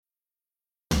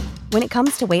When it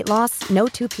comes to weight loss, no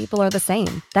two people are the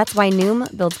same. That's why Noom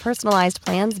builds personalized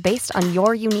plans based on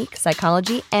your unique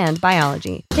psychology and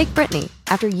biology. Take Brittany.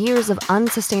 After years of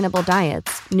unsustainable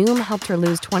diets, Noom helped her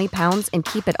lose 20 pounds and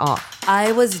keep it off.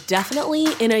 I was definitely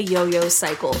in a yo-yo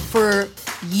cycle for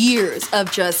years of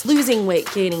just losing weight,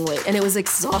 gaining weight, and it was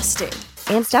exhausting.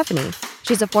 And Stephanie.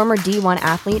 She's a former D1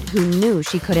 athlete who knew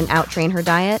she couldn't out-train her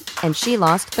diet, and she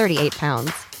lost 38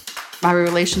 pounds. My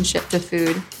relationship to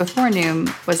food before Noom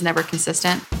was never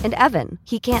consistent. And Evan,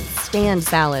 he can't stand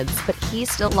salads, but he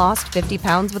still lost 50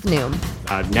 pounds with Noom.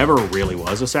 I never really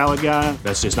was a salad guy.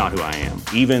 That's just not who I am.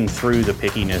 Even through the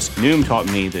pickiness, Noom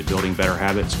taught me that building better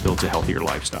habits builds a healthier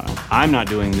lifestyle. I'm not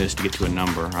doing this to get to a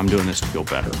number. I'm doing this to feel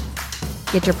better.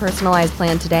 Get your personalized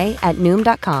plan today at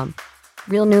Noom.com.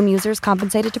 Real Noom users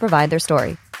compensated to provide their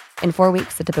story. In 4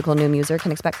 weeks, the typical Noom user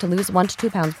can expect to lose 1 to 2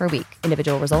 pounds per week.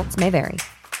 Individual results may vary.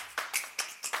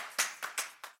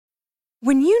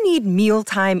 When you need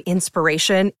mealtime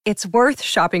inspiration, it's worth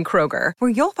shopping Kroger, where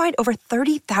you'll find over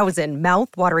 30,000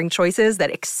 mouth-watering choices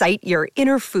that excite your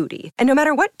inner foodie. And no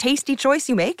matter what tasty choice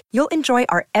you make, you'll enjoy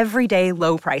our everyday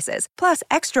low prices, plus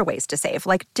extra ways to save,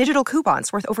 like digital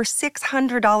coupons worth over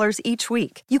 $600 each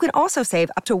week. You can also save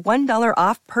up to $1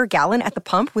 off per gallon at the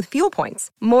pump with fuel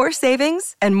points. More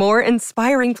savings and more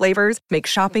inspiring flavors make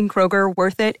shopping Kroger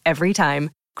worth it every time.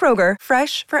 Kroger,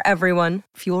 fresh for everyone.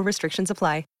 Fuel restrictions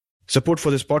apply. Support for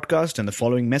this podcast and the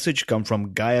following message come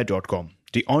from Gaia.com,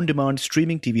 the on-demand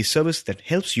streaming TV service that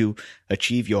helps you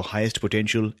achieve your highest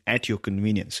potential at your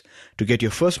convenience. To get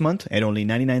your first month at only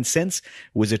 99 cents,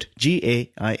 visit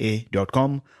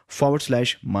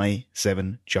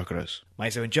gaia.com/my7chakras. My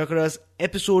 7 Chakras,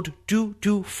 episode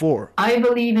 224. I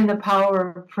believe in the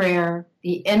power of prayer,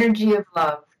 the energy of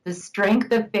love, the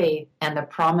strength of faith, and the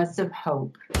promise of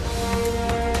hope.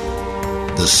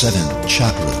 The 7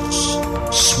 Chakras,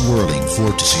 swirling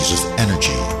vortices of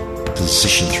energy,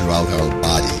 positioned throughout our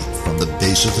body from the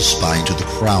base of the spine to the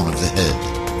crown of the head.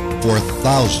 For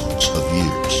thousands of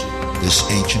years, this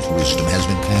ancient wisdom has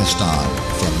been passed on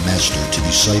from master to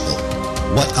disciple.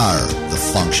 What are the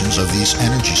functions of these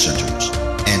energy centers?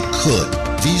 And could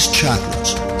these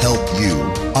chakras help you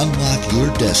unlock your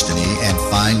destiny and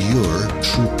find your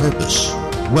true purpose?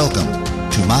 Welcome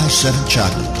to My 7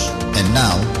 Chakras. And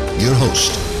now, your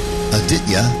host,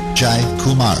 Aditya Jai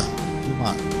Kumar.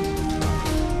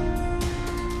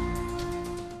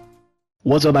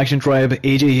 What's up, Action Tribe?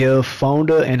 AJ here,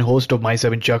 founder and host of My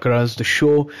 7 Chakras, the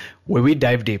show where we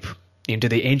dive deep into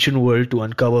the ancient world to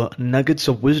uncover nuggets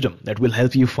of wisdom that will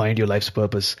help you find your life's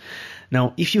purpose.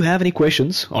 Now, if you have any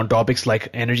questions on topics like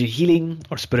energy healing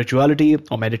or spirituality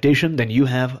or meditation, then you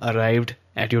have arrived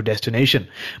at your destination.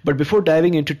 But before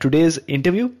diving into today's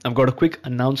interview, I've got a quick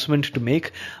announcement to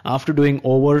make. After doing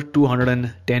over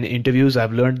 210 interviews,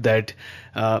 I've learned that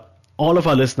all of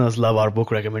our listeners love our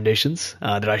book recommendations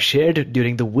that are shared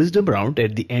during the wisdom round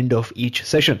at the end of each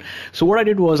session. So what I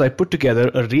did was I put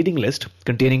together a reading list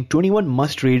containing 21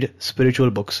 must-read spiritual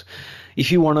books. If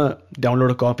you want to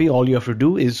download a copy, all you have to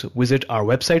do is visit our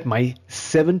website,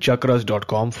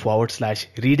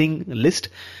 my7chakras.com/reading list.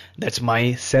 That's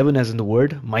my 7 as in the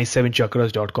word,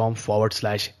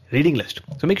 my7chakras.com/reading list.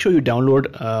 So make sure you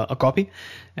download a copy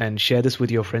and share this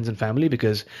with your friends and family,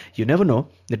 because you never know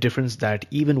the difference that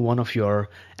even one of your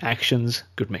actions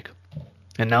could make.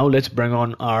 And now let's bring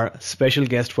on our special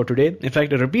guest for today. In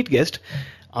fact, a repeat guest,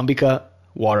 Ambika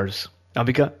Waters.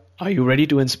 Ambika, are you ready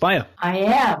to inspire? I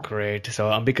am. Great. So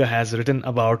Ambika has written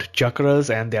about chakras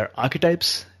and their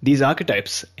archetypes. These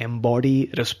archetypes embody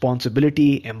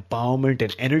responsibility, empowerment,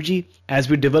 and energy. As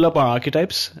we develop our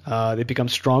archetypes, they become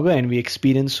stronger and we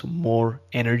experience more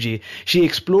energy. She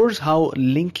explores how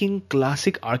linking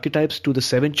classic archetypes to the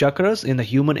 7 chakras in the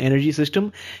human energy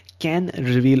system can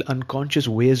reveal unconscious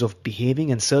ways of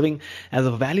behaving and serving as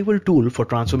a valuable tool for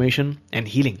transformation and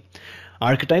healing.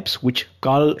 Archetypes, which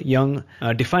Carl Jung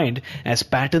defined as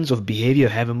patterns of behavior,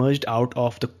 have emerged out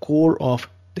of the core of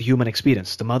the human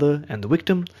experience: the mother and the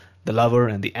victim, the lover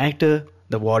and the actor,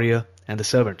 the warrior and the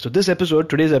servant. So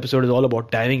today's episode is all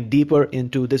about diving deeper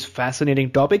into this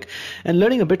fascinating topic and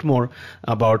learning a bit more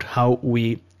about how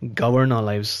we govern our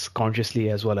lives consciously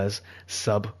as well as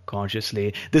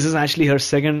subconsciously. This is actually her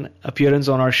second appearance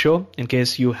on our show. In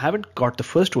case you haven't got the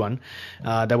first one,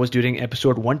 that was during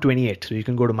episode 128. So you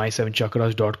can go to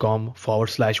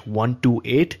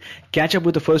my7chakras.com/128, catch up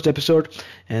with the first episode,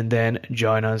 and then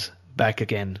join us back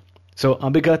again. So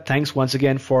Ambika, thanks once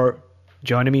again for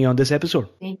joining me on this episode.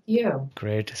 Thank you.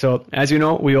 Great. So as you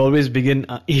know, we always begin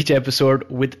each episode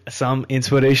with some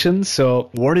inspiration.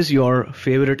 So what is your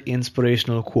favorite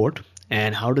inspirational quote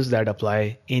and how does that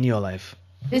apply in your life?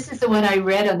 This is the one I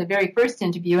read on the very first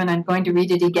interview, and I'm going to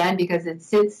read it again because it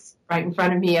sits right in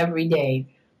front of me every day.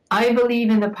 I believe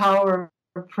in the power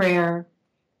of prayer,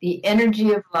 the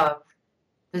energy of love,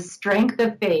 the strength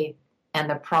of faith, and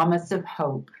the promise of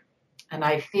hope. And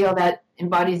I feel that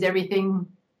embodies everything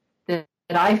that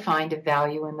I find of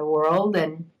value in the world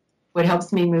and what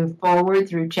helps me move forward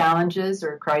through challenges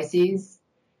or crises.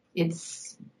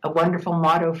 It's a wonderful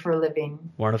motto for living.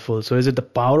 Wonderful. So is it the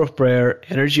power of prayer,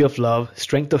 energy of love,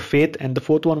 strength of faith, and the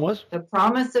fourth one was? The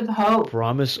promise of hope.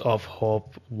 Promise of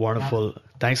hope. Wonderful. Yeah.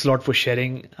 Thanks a lot for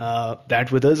sharing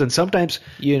that with us. And sometimes,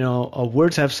 our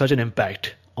words have such an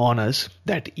impact on us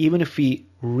that even if we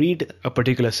read a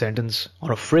particular sentence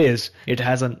or a phrase, it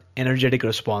has an energetic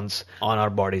response on our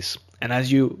bodies. And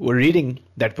as you were reading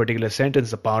that particular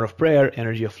sentence, the power of prayer,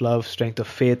 energy of love, strength of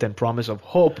faith, and promise of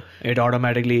hope, it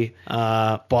automatically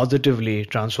positively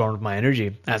transformed my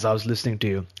energy as I was listening to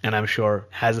you. And I'm sure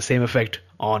has the same effect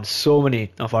on so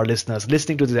many of our listeners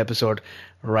listening to this episode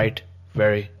right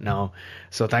very now.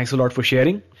 So thanks a lot for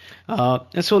sharing.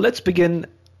 And so let's begin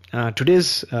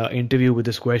today's interview with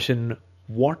this question: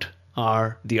 what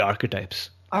are the archetypes?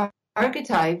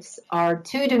 Archetypes are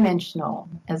two-dimensional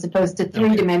as opposed to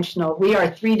three-dimensional. We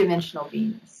are three-dimensional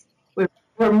beings.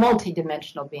 We're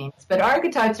multi-dimensional beings, but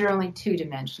archetypes are only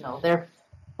two-dimensional. They're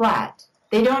flat.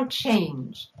 They don't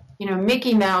change.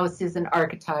 Mickey Mouse is an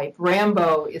archetype.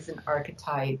 Rambo is an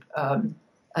archetype.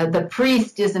 The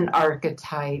priest is an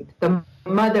archetype. The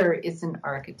mother is an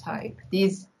archetype.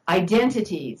 These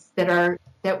identities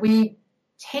that we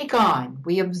take on,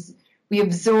 we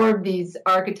absorb these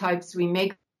archetypes, we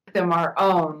make them our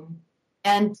own,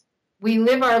 and we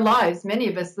live our lives, many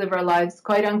of us live our lives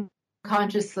quite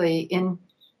unconsciously in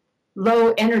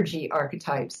low energy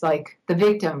archetypes like the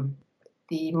victim,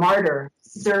 the martyr,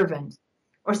 servant,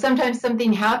 or sometimes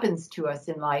something happens to us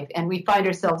in life and we find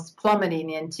ourselves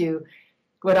plummeting into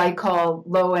what I call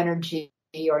low energy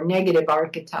or negative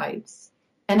archetypes.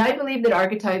 And I believe that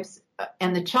archetypes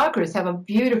and the chakras have a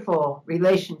beautiful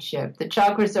relationship. The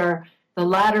chakras are the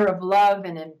ladder of love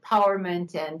and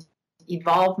empowerment and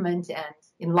evolvement and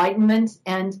enlightenment,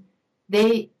 and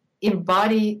they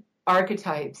embody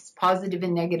archetypes, positive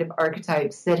and negative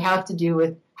archetypes that have to do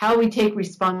with how we take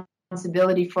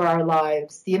responsibility for our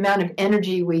lives, the amount of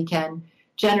energy we can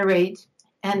generate,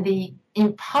 and the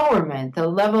empowerment, the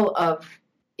level of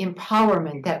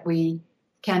empowerment that we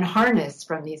can harness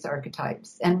from these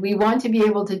archetypes. And we want to be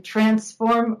able to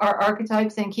transform our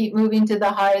archetypes and keep moving to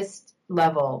the highest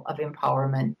level of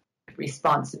empowerment,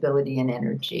 responsibility, and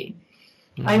energy.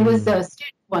 I was a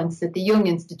student once at the Jung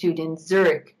Institute in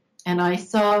Zurich, and I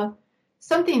saw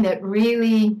something that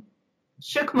really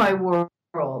shook my world.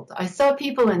 I saw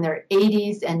people in their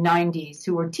 80s and 90s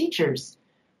who were teachers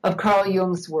of Carl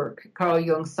Jung's work, Carl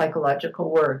Jung's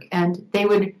psychological work, and they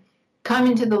would come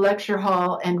into the lecture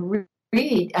hall and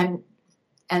read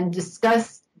and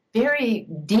discuss very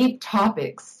deep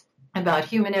topics about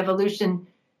human evolution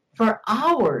for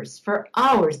hours.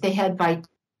 They had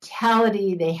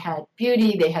vitality, they had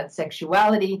beauty, they had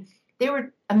sexuality. They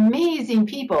were amazing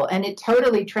people, and it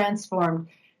totally transformed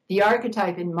the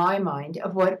archetype in my mind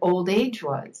of what old age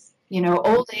was.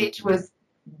 Old age was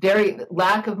very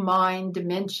lack of mind,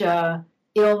 dementia,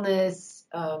 illness,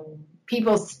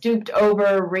 people stooped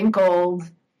over, wrinkled,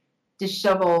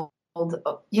 disheveled,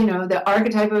 the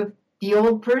archetype of the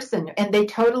old person. And they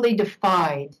totally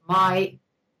defied my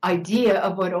idea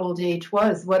of what old age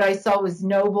was. What I saw was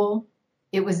noble,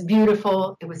 it was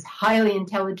beautiful, it was highly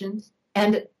intelligent.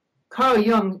 And Carl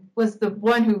Jung was the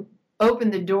one who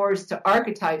opened the doors to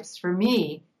archetypes for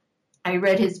me. I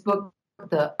read his book,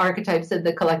 The Archetypes of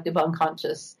the Collective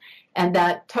Unconscious, and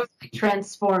that totally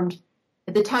transformed.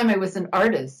 At the time I was an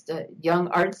artist, a young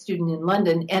art student in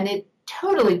London, and it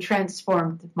totally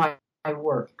transformed my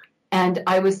work. And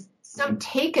I was so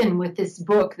taken with this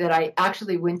book that I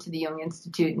actually went to the Jung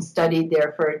Institute and studied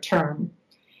there for a term.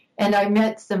 And I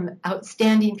met some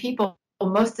outstanding people,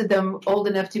 most of them old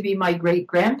enough to be my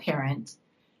great-grandparent.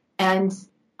 And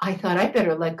I thought I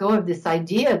better let go of this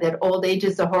idea that old age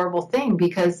is a horrible thing,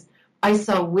 because I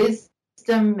saw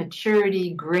wisdom,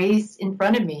 maturity, grace in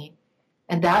front of me.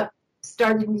 And that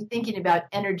started me thinking about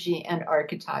energy and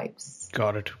archetypes.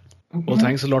 Got it. Well,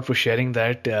 thanks a lot for sharing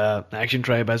that. Action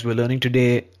Tribe, as we're learning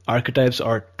today, archetypes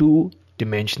are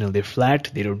two-dimensional. They're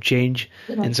flat, they don't change.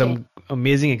 In some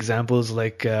amazing examples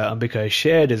like Ambika has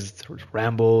shared is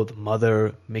Rambo, the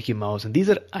Mother, Mickey Mouse, and these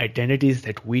are identities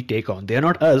that we take on. They are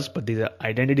not us, but these are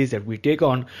identities that we take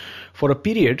on for a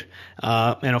period.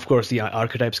 And of course, the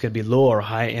archetypes can be low or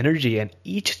high energy, and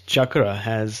each chakra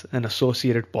has an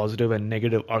associated positive and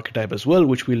negative archetype as well,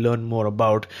 which we'll learn more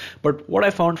about. But what I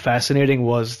found fascinating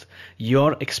was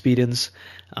your experience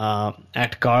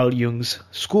at Carl Jung's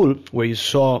school, where you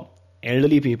saw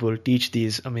elderly people teach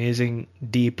these amazing,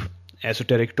 deep,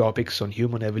 esoteric topics on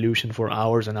human evolution for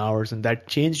hours and hours, and that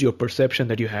changed your perception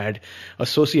that you had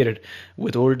associated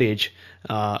with old age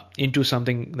into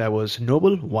something that was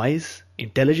noble, wise,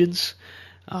 intelligence,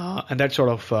 and that sort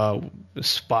of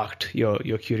sparked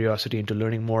your curiosity into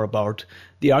learning more about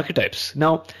the archetypes.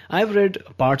 Now, I've read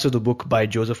parts of the book by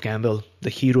Joseph Campbell, The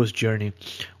Hero's Journey,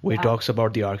 where he talks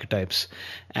about the archetypes.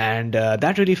 And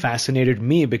that really fascinated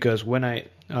me because when I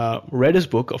read his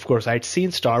book, of course, I'd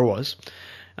seen Star Wars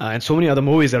and so many other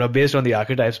movies that are based on the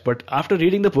archetypes. But after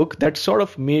reading the book, that sort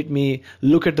of made me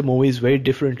look at the movies very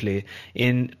differently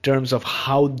in terms of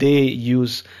how they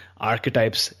use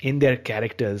archetypes in their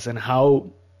characters and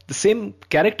how the same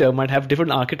character might have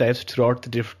different archetypes throughout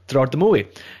the movie.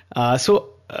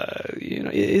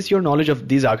 Is your knowledge of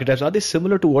these archetypes, are they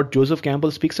similar to what Joseph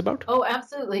Campbell speaks about? Oh,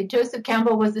 absolutely. Joseph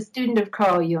Campbell was a student of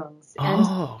Carl Jung's. And,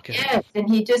 okay. Yes, and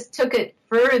he just took it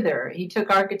further. He took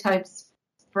archetypes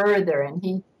further. And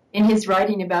he, in his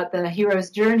writing about the hero's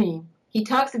journey, he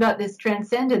talks about this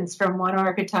transcendence from one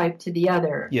archetype to the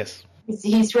other. Yes.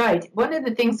 He's right. One of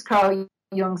the things Carl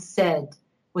Jung said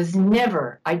was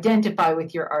never identify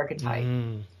with your archetype.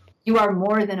 You are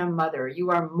more than a mother.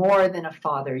 You are more than a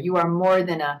father. You are more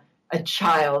than a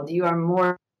child. You are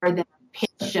more than a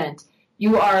patient.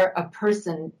 You are a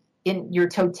person in your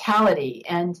totality.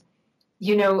 And,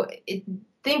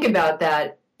 think about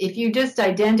that. If you just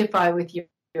identify with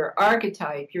your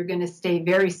archetype, you're going to stay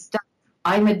very stuck.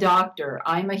 I'm a doctor.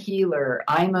 I'm a healer.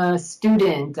 I'm a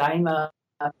student. I'm a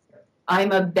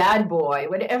bad boy.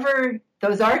 Whatever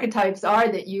those archetypes are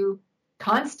that you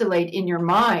constellate in your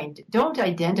mind, don't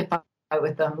identify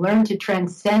with them. Learn to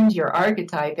transcend your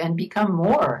archetype and become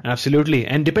more. Absolutely.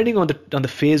 And depending on the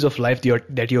phase of life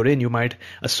that you're in, you might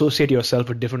associate yourself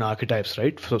with different archetypes,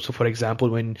 right? So for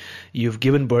example, when you've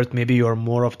given birth, maybe you're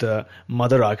more of the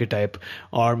mother archetype,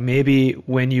 or maybe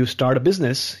when you start a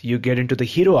business, you get into the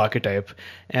hero archetype.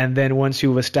 And then once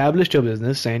you've established your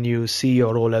business and you see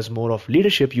your role as more of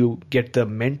leadership, you get the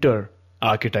mentor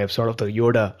archetype, sort of the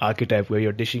Yoda archetype, where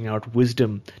you're dishing out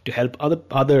wisdom to help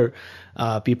other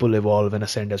people evolve and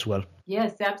ascend as well.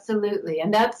 Yes, absolutely.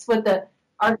 And that's what the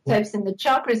archetypes and the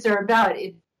chakras are about.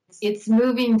 It's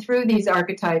moving through these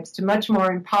archetypes to much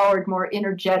more empowered, more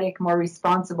energetic, more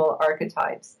responsible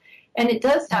archetypes. And it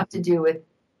does have to do with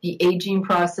the aging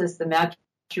process, the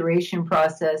maturation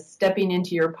process, stepping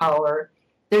into your power.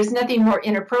 There's nothing more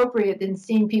inappropriate than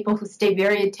seeing people who stay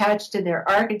very attached to their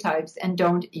archetypes and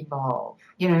don't evolve.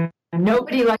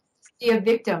 Nobody likes to see a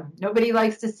victim. Nobody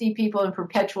likes to see people in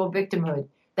perpetual victimhood.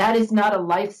 That is not a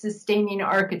life-sustaining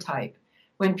archetype.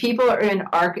 When people are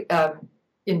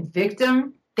in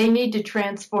victim, they need to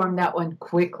transform that one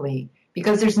quickly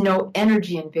because there's no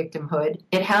energy in victimhood.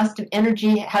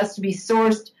 Energy has to be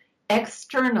sourced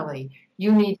externally.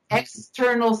 You need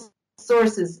external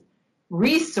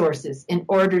resources in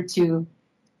order to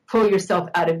pull yourself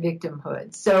out of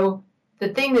victimhood. So the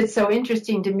thing that's so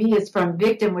interesting to me is from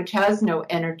victim, which has no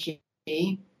energy,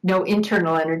 no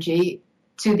internal energy,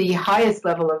 to the highest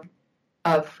level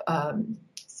of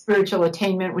spiritual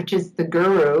attainment, which is the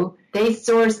guru. They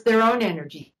source their own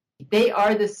energy. They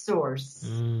are the source,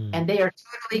 and they are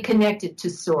totally connected to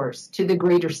source, to the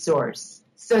greater source.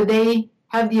 So they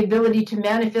have the ability to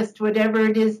manifest whatever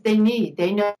it is they need.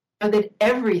 They know that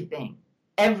everything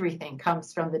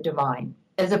comes from the divine,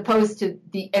 as opposed to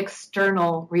the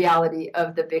external reality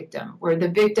of the victim, where the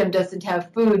victim doesn't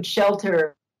have food,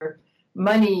 shelter,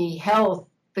 money, health.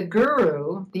 The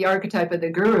guru, the archetype of the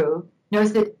guru,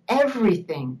 knows that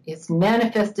everything is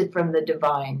manifested from the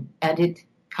divine, and it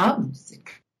comes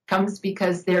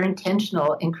because they're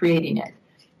intentional in creating it.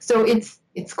 So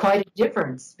it's quite a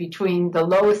difference between the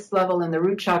lowest level in the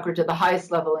root chakra to the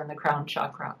highest level in the crown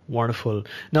chakra. Wonderful.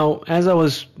 Now, as I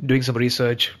was doing some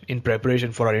research in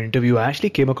preparation for our interview, I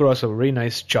actually came across a very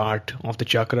nice chart of the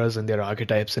chakras and their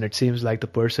archetypes, and it seems like the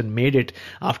person made it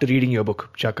after reading your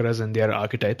book, Chakras and Their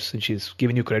Archetypes, and she's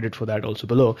given you credit for that also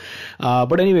below.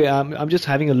 But anyway, I'm just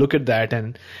having a look at that,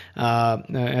 and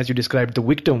as you described, the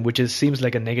victim, which seems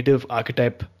like a negative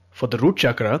archetype for the root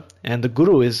chakra, and the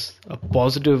guru is a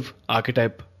positive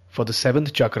archetype for the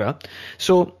 7th chakra.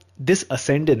 So this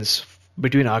ascendance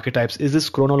between archetypes, is this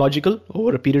chronological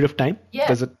over a period of time? Yes.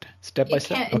 Does it step by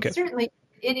step? Okay. Certainly,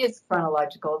 it is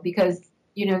chronological because,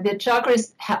 the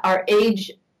chakras are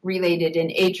age related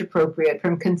and age appropriate.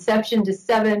 From conception to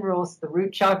 7 rules the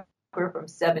root chakra, from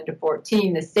 7 to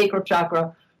 14, the sacral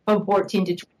chakra from 14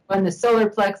 to 21, the solar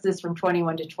plexus from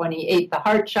 21 to 28, the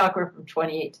heart chakra from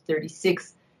 28 to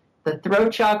 36, the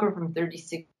throat chakra from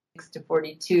 36 to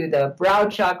 42, the brow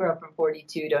chakra from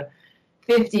 42 to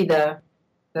 50, the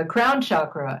crown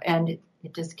chakra, and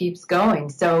it just keeps going.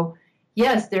 So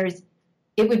yes,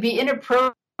 it would be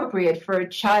inappropriate for a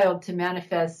child to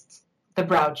manifest the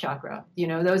brow chakra.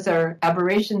 Those are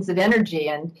aberrations of energy,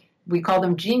 and we call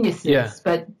them geniuses. Yeah.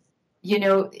 But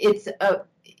it's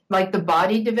like the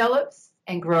body develops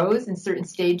and grows in certain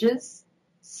stages,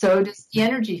 so does the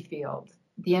energy field.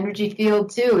 The energy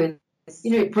field too is,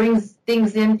 it brings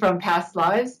things in from past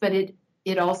lives, but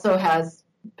it also has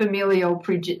familial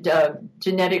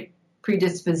genetic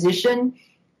predisposition.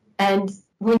 And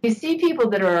when you see people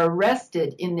that are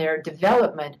arrested in their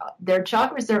development, their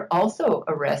chakras are also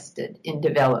arrested in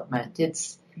development.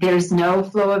 There's no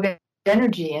flow of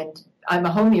energy, and I'm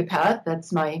a homeopath.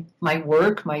 That's my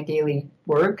work, my daily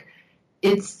work.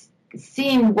 It's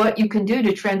seeing what you can do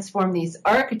to transform these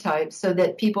archetypes so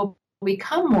that people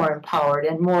become more empowered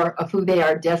and more of who they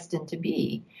are destined to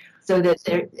be. So that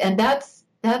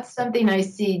that's something I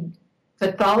see.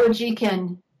 Pathology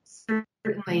can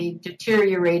certainly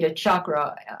deteriorate a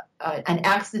chakra. An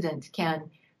accident can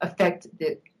affect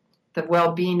the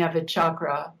well-being of a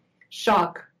chakra.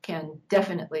 Shock can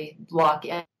definitely block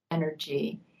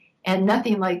energy. And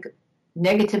nothing like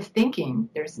negative thinking.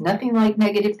 There's nothing like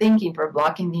negative thinking for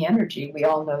blocking the energy. We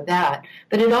all know that.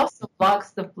 But it also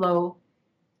blocks the flow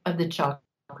of the chakra.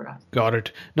 Got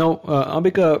it. Now,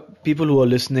 Ambika, people who are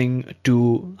listening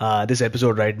to this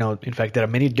episode right now, in fact, there are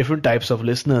many different types of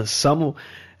listeners. Some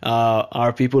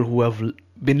are people who have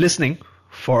been listening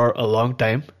for a long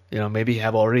time, maybe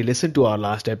have already listened to our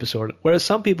last episode, whereas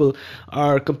some people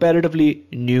are comparatively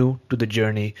new to the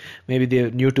journey. Maybe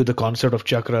they're new to the concept of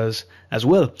chakras as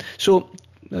well. So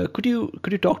could you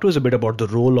talk to us a bit about the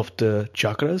role of the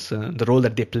chakras, the role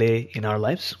that they play in our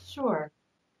lives? Sure.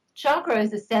 Chakra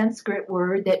is a Sanskrit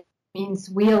word that means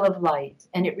wheel of light,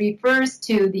 and it refers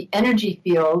to the energy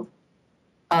field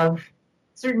of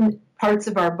certain parts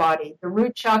of our body. The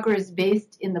root chakra is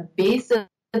based in the base of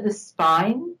the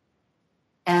spine,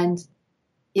 and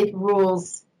it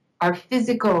rules our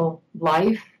physical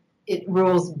life. It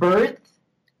rules birth,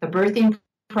 the birthing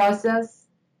process.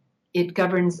 It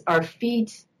governs our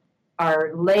feet,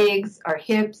 our legs, our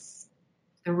hips,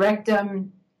 the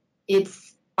rectum.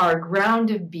 It's our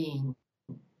ground of being.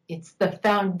 It's the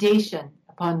foundation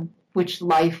upon which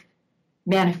life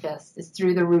manifests. It's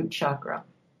through the root chakra.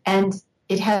 And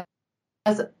it has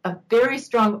a very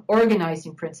strong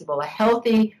organizing principle. A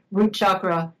healthy root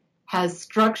chakra has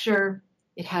structure,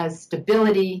 it has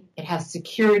stability, it has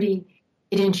security,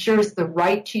 it ensures the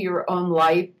right to your own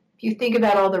life. If you think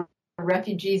about all the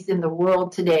refugees in the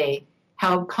world today,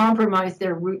 how compromised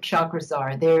their root chakras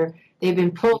are. They've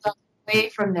been pulled away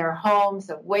from their homes,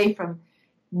 away from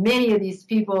many of these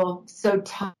people, so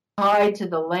tied to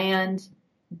the land,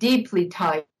 deeply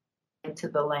tied to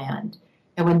the land.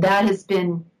 And when that has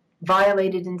been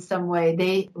violated in some way,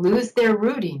 they lose their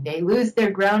rooting, they lose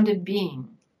their grounded being.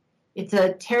 It's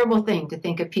a terrible thing to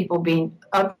think of people being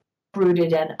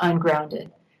uprooted and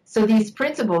ungrounded. So these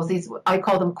principles, I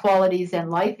call them qualities and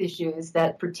life issues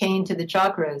that pertain to the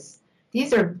chakras,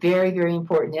 these are very, very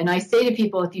important. And I say to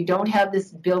people, if you don't have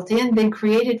this built in, then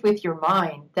create it with your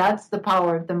mind. That's the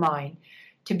power of the mind,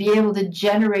 to be able to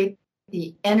generate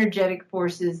the energetic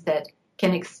forces that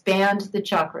can expand the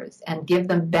chakras and give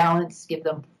them balance, give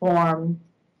them form,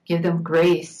 give them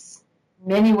grace.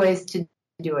 Many ways to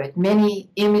do it, many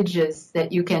images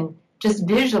that you can just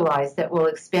visualize that will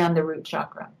expand the root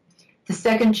chakra. The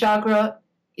second chakra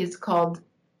is called,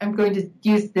 I'm going to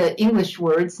use the English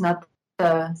words, not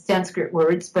the Sanskrit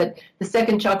words, but the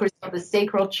second chakra is called the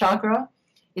sacral chakra.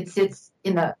 It sits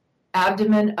in the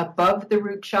abdomen above the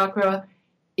root chakra.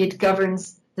 It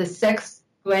governs the sex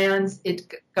glands.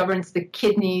 It governs the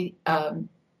kidney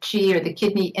chi, or the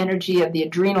kidney energy of the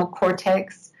adrenal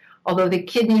cortex, although the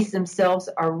kidneys themselves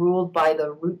are ruled by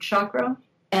the root chakra.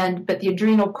 But the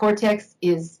adrenal cortex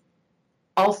is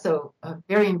also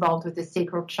very involved with the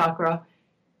sacral chakra.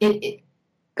 It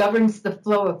governs the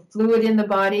flow of fluid in the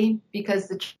body, because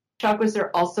the chakras are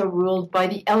also ruled by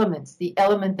the elements. The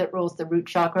element that rules the root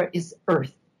chakra is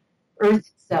earth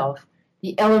itself.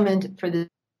 The element for the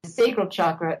sacral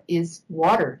chakra is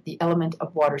water, the element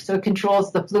of water. So it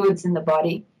controls the fluids in the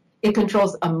body. It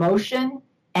controls emotion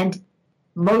and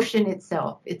motion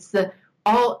itself. It's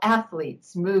all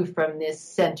athletes move from this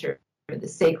center, the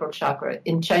sacral chakra.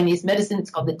 In Chinese medicine,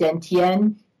 it's called the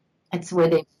Dantian. It's where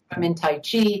they move from in Tai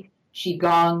Chi,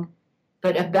 Qigong.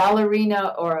 But a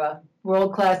ballerina or a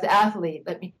world-class athlete,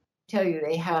 let me tell you,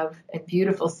 they have a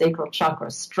beautiful sacral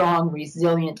chakra. Strong,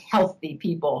 resilient, healthy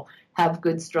people have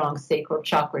good, strong sacral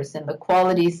chakras. And the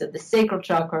qualities of the sacral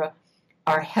chakra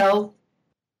are health,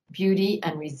 beauty,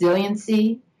 and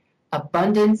resiliency,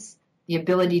 abundance, the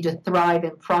ability to thrive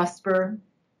and prosper,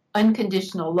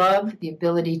 unconditional love, the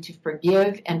ability to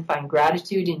forgive and find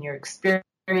gratitude in your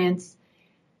experience,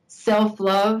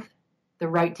 self-love, the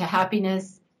right to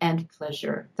happiness, and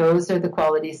pleasure. Those are the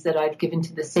qualities that I've given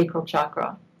to the sacral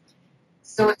chakra.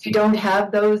 So if you don't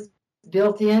have those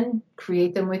built in,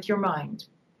 create them with your mind.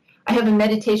 I have a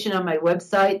meditation on my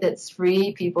website that's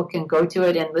free. People can go to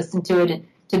it and listen to it and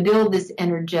to build this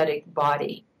energetic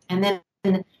body. And then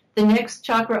the next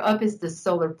chakra up is the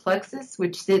solar plexus,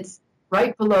 which sits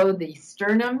right below the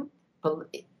sternum,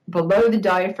 below the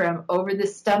diaphragm, over the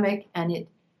stomach, and it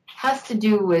has to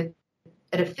do with,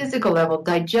 at a physical level,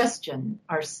 digestion,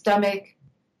 our stomach,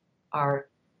 our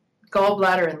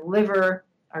gallbladder and liver,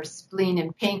 our spleen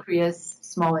and pancreas,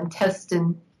 small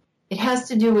intestine. It has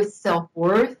to do with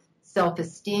self-worth,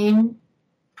 self-esteem,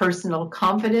 personal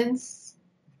confidence,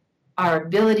 our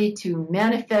ability to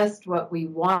manifest what we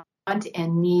want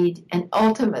and need, and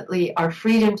ultimately our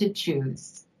freedom to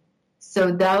choose.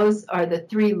 So those are the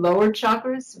three lower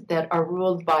chakras that are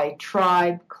ruled by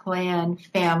tribe, clan,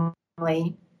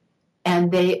 family,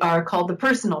 and they are called the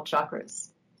personal chakras.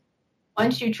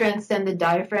 Once you transcend the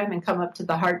diaphragm and come up to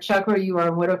the heart chakra, you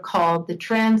are what are called the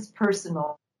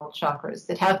transpersonal chakras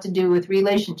that have to do with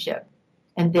relationship.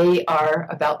 And they are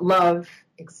about love,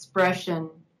 expression,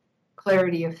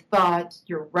 clarity of thought,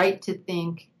 your right to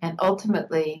think, and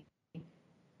ultimately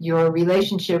your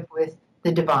relationship with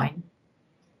the divine.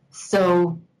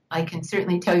 So I can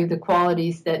certainly tell you the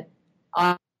qualities that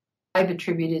I've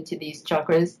attributed to these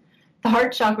chakras. The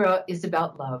heart chakra is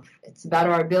about love. It's about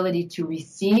our ability to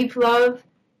receive love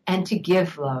and to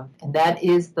give love. And that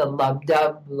is the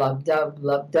love-dub, love-dub,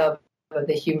 love-dub of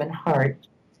the human heart.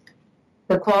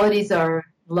 The qualities are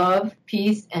love,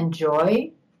 peace, and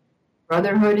joy,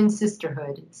 brotherhood and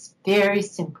sisterhood. It's very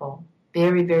simple,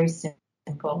 very, very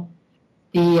simple.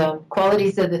 The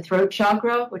qualities of the throat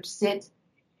chakra, which sit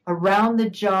around the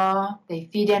jaw, they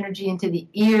feed energy into the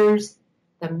ears,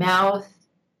 the mouth,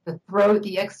 the throat,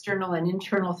 the external and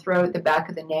internal throat, the back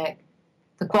of the neck.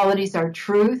 The qualities are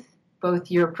truth,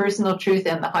 both your personal truth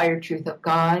and the higher truth of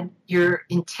God, your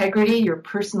integrity, your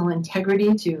personal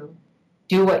integrity to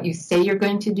do what you say you're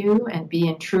going to do and be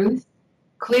in truth,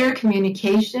 clear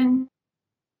communication,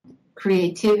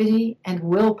 creativity, and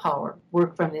willpower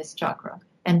work from this chakra.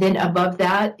 And then above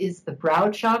that is the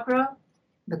brow chakra.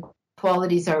 The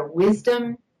qualities are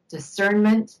wisdom,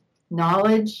 discernment,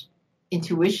 knowledge,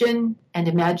 intuition, and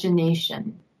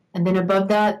imagination. And then above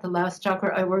that, the last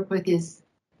chakra I work with is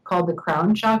called the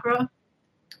crown chakra.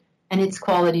 And its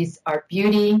qualities are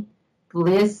beauty,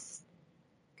 bliss,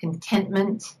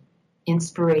 contentment,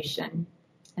 inspiration.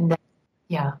 And that,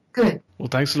 yeah, good. Well,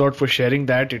 thanks a lot for sharing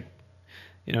that.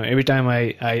 Every time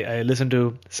I listen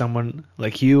to someone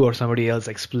like you or somebody else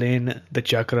explain the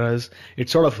chakras, it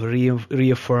sort of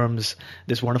reaffirms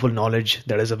this wonderful knowledge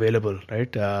that is available,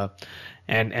 right?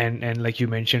 And like you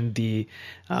mentioned, the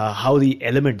how the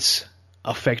elements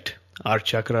affect our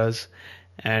chakras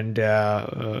and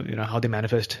how they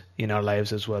manifest in our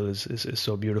lives as well is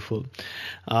so beautiful.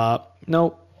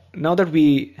 Now that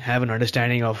we have an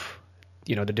understanding of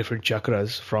the different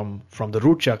chakras from the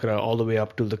root chakra all the way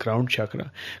up to the crown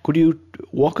chakra, could you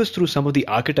walk us through some of the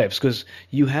archetypes? Because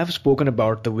you have spoken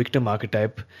about the victim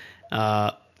archetype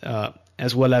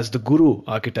as well as the guru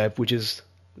archetype, which is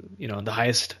the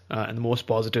highest and the most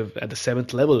positive at the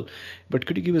 7th level. But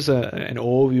could you give us an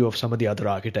overview of some of the other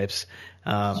archetypes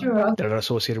Sure. that are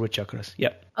associated with chakras?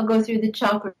 Yeah. I'll go through the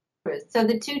chakras. So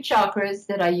the two chakras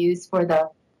that I use for the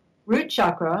root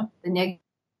chakra, the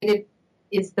negative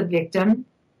is the victim,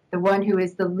 the one who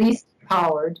is the least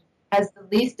empowered, has the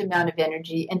least amount of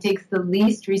energy, and takes the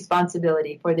least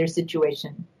responsibility for their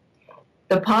situation.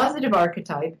 The positive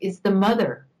archetype is the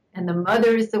mother, and the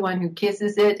mother is the one who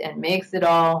kisses it and makes it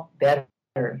all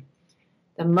better.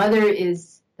 The mother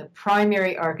is the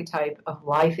primary archetype of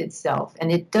life itself,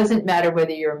 and it doesn't matter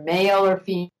whether you're male or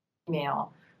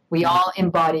female. We all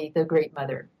embody the Great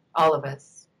Mother, all of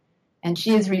us. And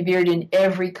she is revered in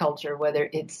every culture, whether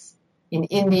it's in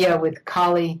India with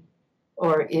Kali,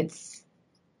 or it's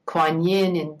Kuan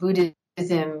Yin in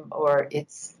Buddhism, or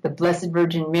it's the Blessed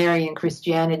Virgin Mary in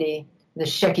Christianity, the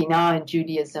Shekinah in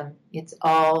Judaism.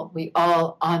 We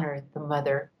all honor the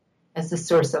mother. as the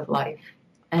source of life.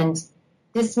 And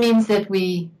this means that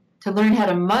to learn how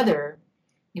to mother,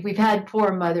 if we've had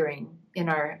poor mothering in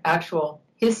our actual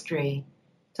history,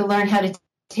 to learn how to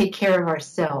take care of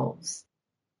ourselves,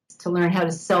 to learn how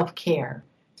to self-care,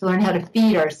 to learn how to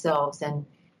feed ourselves and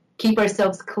keep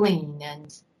ourselves clean,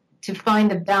 and to find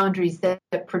the boundaries that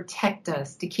protect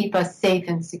us, to keep us safe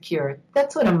and secure.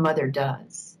 That's what a mother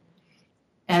does.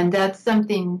 And that's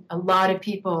something a lot of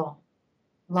people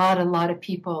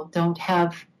don't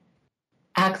have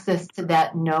access to,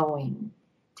 that knowing,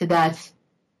 to that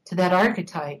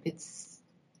archetype.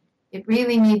 It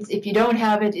really needs, if you don't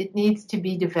have it, it needs to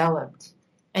be developed.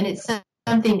 And it's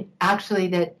something actually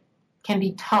that can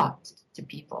be taught to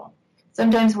people.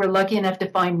 Sometimes we're lucky enough to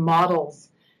find models,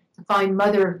 to find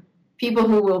people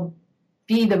who will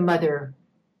be the mother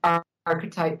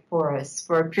archetype for us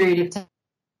for a period of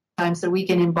time so we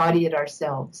can embody it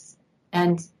ourselves.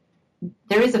 And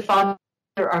there is a father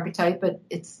archetype, but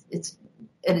it's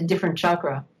at a different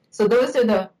chakra. So those are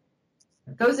the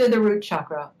root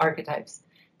chakra archetypes.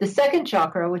 The second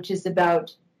chakra, which is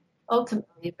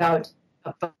ultimately about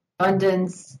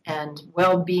abundance and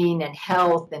well-being and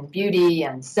health and beauty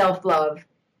and self-love,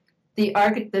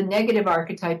 the negative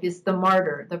archetype is the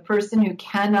martyr, the person who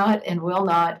cannot and will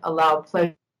not allow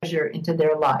pleasure into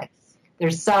their life. They're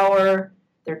sour,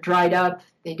 they're dried up,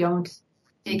 they don't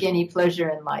take any pleasure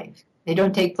in life. They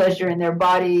don't take pleasure in their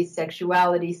body,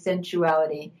 sexuality,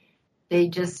 sensuality. They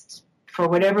just, for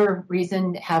whatever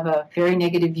reason, have a very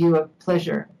negative view of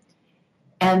pleasure.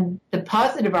 And the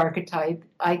positive archetype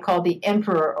I call the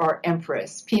emperor or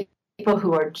empress, people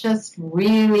who are just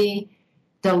really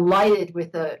delighted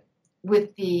with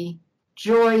the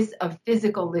joys of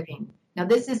physical living. Now,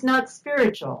 this is not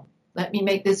spiritual. Let me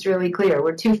make this really clear.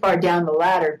 We're too far down the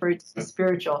ladder for it to be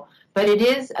spiritual. But it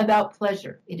is about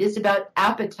pleasure. It is about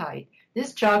appetite.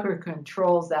 This chakra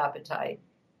controls appetite.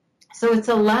 So it's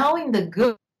allowing the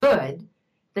good,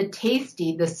 the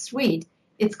tasty, the sweet.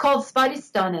 It's called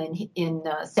Svadhisthana in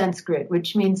Sanskrit,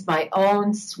 which means my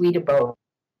own sweet abode.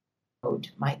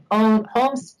 My own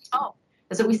home sweet home.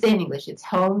 That's what we say in English. It's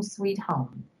home sweet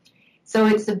home. So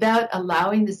it's about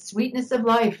allowing the sweetness of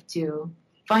life to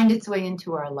find its way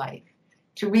into our life,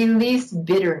 to release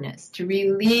bitterness, to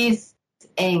release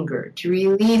anger, to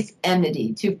release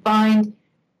enmity, to find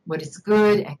what is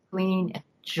good and clean and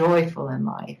joyful in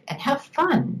life, and have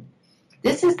fun.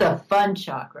 This is the fun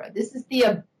chakra. This is the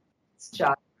abundance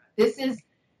chakra. This is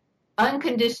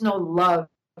unconditional love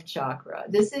chakra.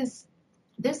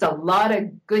 There's a lot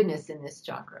of goodness in this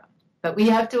chakra, but we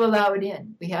have to allow it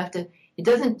in.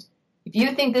 If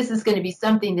you think this is going to be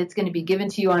something that's going to be given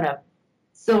to you on a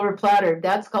silver platter,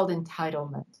 that's called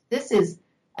entitlement. This is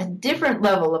a different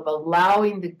level of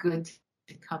allowing the good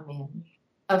to come in,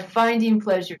 of finding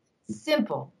pleasure.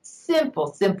 Simple,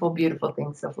 beautiful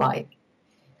things of life.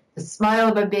 The smile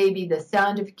of a baby, the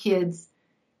sound of kids,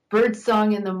 bird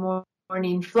song in the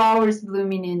morning, flowers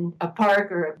blooming in a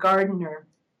park or a garden, or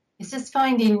it's just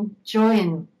finding joy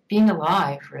in being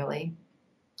alive, really.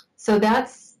 So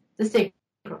that's the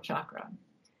sacral chakra.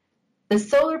 The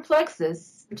solar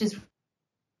plexus, which is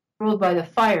ruled by the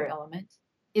fire element,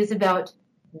 is about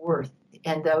worth.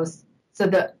 And so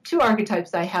the two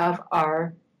archetypes I have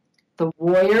are the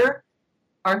warrior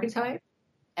archetype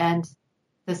and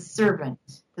the servant.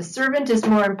 The servant is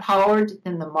more empowered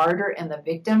than the martyr and the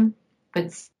victim,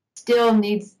 but still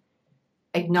needs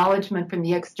acknowledgement from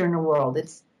the external world.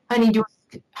 It's, honey, do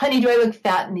I look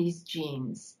fat in these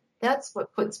jeans? That's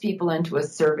what puts people into a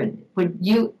servant. When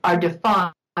you are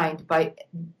defined by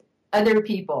other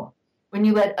people, when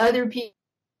you let other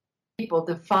people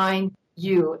define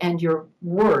you and your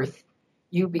worth,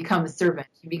 you become a servant.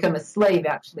 You become a slave,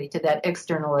 actually, to that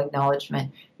external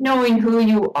acknowledgement. Knowing who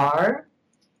you are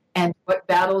and what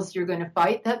battles you're going to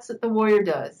fight, that's what the warrior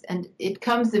does. And it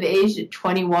comes of age at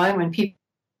 21 when people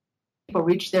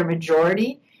reach their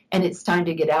majority, and it's time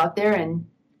to get out there and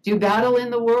do battle in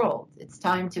the world. It's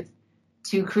time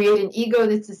to create an ego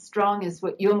that's as strong as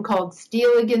what Jung called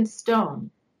steel against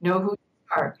stone. Know who you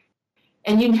are.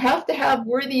 And you have to have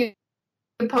worthy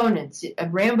opponents.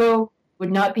 Rambo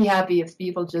would not be happy if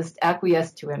people just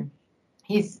acquiesced to him.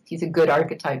 He's a good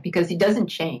archetype because he doesn't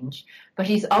change, but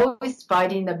he's always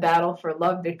fighting the battle for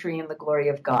love, victory, and the glory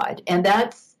of God. And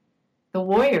that's the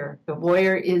warrior. The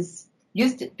warrior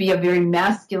used to be a very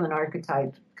masculine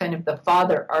archetype, kind of the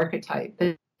father archetype.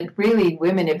 But really,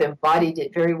 women have embodied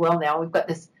it very well now. We've got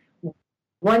this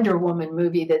Wonder Woman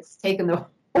movie that's taken the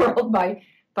world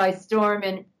by storm,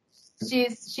 and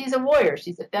she's a warrior.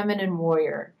 She's a feminine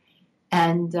warrior.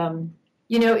 And,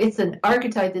 it's an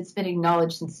archetype that's been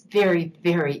acknowledged since very,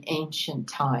 very ancient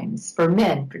times, for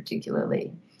men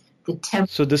particularly. the temple.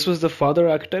 So this was the father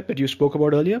archetype that you spoke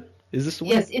about earlier? Is this the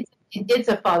one? Yes, it's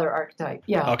a father archetype.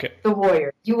 Yeah. Okay. The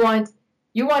warrior. You want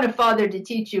a father to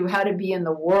teach you how to be in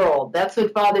the world. That's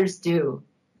what fathers do.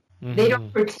 Mm-hmm. They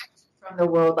don't protect you from the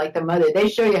world like the mother. They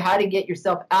show you how to get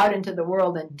yourself out into the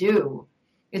world and do.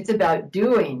 It's about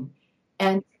doing.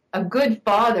 And a good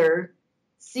father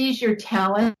sees your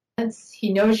talents.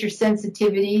 He knows your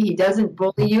sensitivity. He doesn't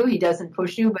bully you. He doesn't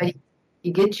push you, but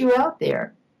he gets you out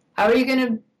there. How are you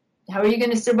going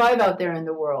to survive out there in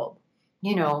the world?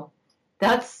 You know,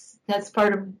 that's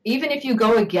part of, even if you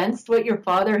go against what your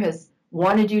father has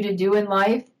wanted you to do in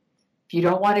life, if you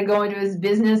don't want to go into his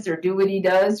business or do what he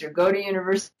does or go to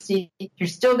university, you're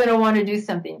still going to want to do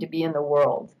something to be in the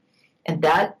world. And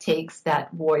that takes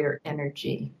that warrior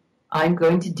energy. I'm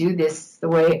going to do this the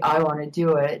way I want to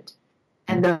do it.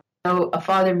 And though a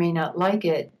father may not like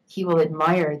it, he will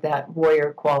admire that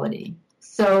warrior quality.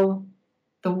 So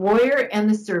the warrior and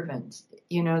the servant,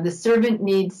 you know, the servant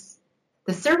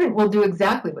will do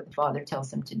exactly what the father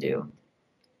tells him to do.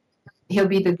 He'll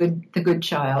be the good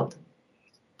child.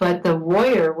 But the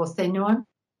warrior will say, no, I'm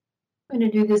going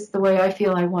to do this the way I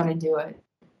feel I want to do it.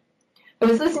 I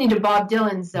was listening to Bob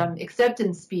Dylan's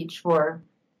acceptance speech for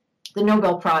the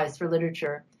Nobel Prize for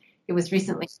Literature. It was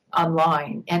recently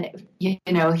online. And, you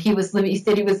know, he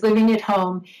said he was living at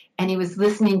home and he was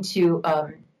listening to,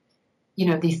 you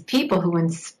know, these people who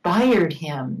inspired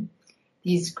him,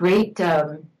 these great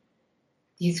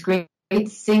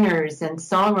singers and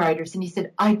songwriters. And he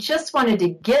said, I just wanted to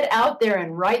get out there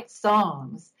and write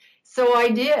songs. So I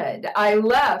did. I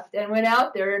left and went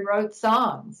out there and wrote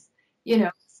songs. You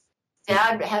know,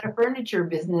 Dad had a furniture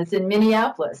business in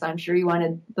Minneapolis. I'm sure he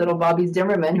wanted little Bobby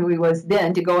Zimmerman, who he was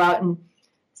then, to go out and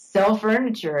sell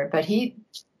furniture. But he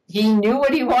knew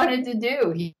what he wanted to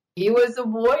do. He was a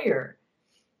warrior.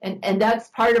 And that's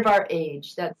part of our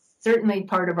age. That's certainly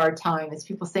part of our time, is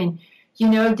people saying, you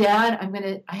know, Dad,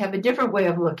 I have a different way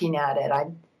of looking at it.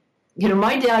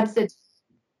 My dad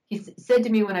said to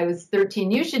me when I was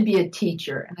 13, you should be a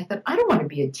teacher. And I thought, I don't want to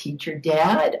be a teacher,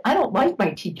 Dad. I don't like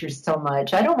my teachers so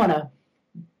much. I don't want to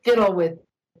fiddle with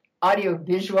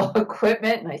audio-visual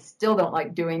equipment, and I still don't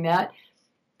like doing that.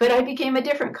 But I became a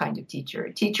different kind of teacher,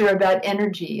 a teacher about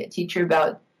energy, a teacher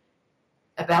about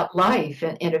life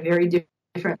at a very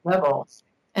different level.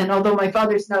 And although my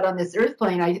father's not on this earth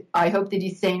plane, I hope that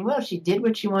he's saying, well, she did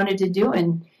what she wanted to do,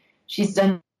 and she's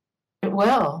done it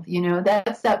well. You know,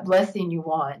 that's that blessing you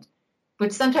want.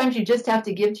 But sometimes you just have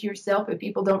to give to yourself if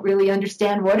people don't really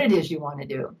understand what it is you want to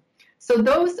do. So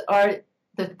those are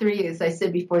the three, as I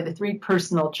said before, the three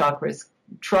personal chakras: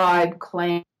 tribe,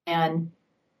 clan,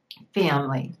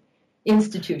 family,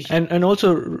 institution. And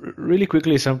also, really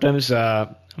quickly, sometimes, you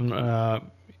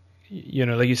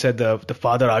know, like you said, the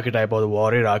father archetype or the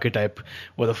warrior archetype,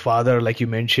 or the father, like you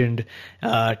mentioned,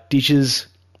 teaches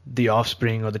the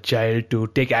offspring or the child to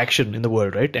take action in the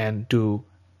world, right? And to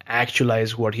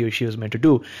actualize what he or she was meant to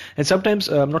do. And sometimes,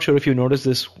 I'm not sure if you noticed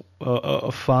this,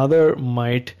 a father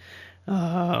might,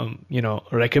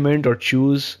 recommend or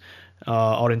choose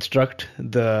or instruct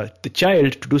the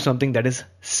child to do something that is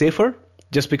safer,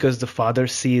 just because the father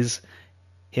sees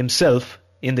himself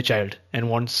in the child and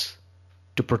wants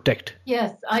to protect.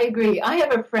 Yes, I agree. I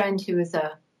have a friend who is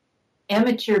a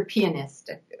amateur pianist,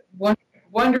 a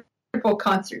wonderful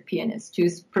concert pianist,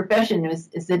 whose profession is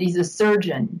that he's a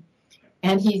surgeon.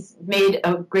 And he's made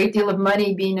a great deal of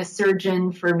money being a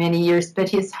surgeon for many years, but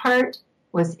his heart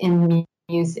was in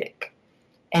music.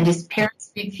 And his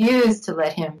parents refused to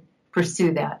let him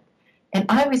pursue that. And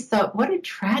I always thought, what a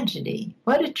tragedy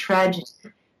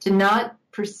to not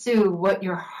pursue what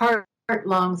your heart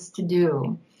longs to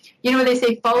do. You know, they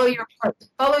say, follow your heart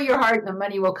and the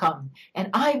money will come. And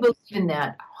I believe in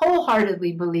that,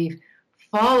 wholeheartedly believe,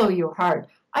 follow your heart.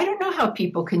 I don't know how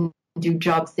people can do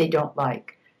jobs they don't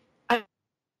like.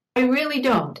 I really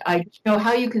don't. I know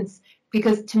how you can,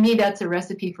 because to me that's a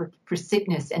recipe for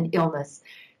sickness and illness.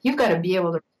 You've got to be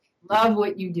able to love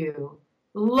what you do.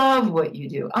 Love what you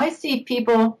do. I see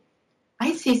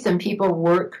some people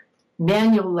work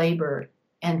manual labor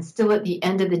and still at the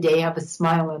end of the day have a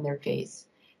smile on their face.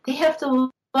 They have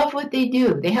to love what they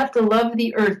do. They have to love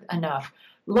the earth enough,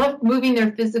 love moving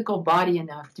their physical body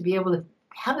enough to be able to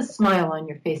have a smile on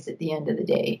your face at the end of the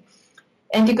day.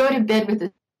 And to go to bed with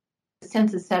a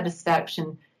sense of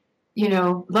satisfaction. You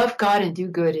know, love God and do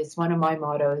good is one of my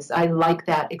mottos. I like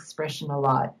that expression a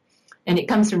lot. And it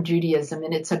comes from Judaism,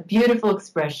 and it's a beautiful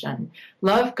expression.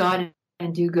 Love God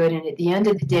and do good, and at the end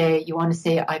of the day, you want to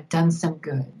say, I've done some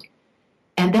good.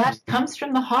 And that comes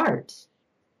from the heart.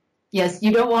 Yes,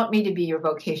 you don't want me to be your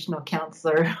vocational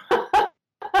counselor.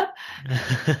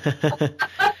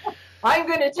 I'm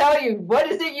going to tell you, what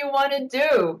is it you want to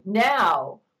do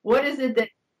now? What is it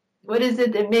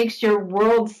that makes your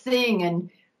world sing, and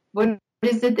what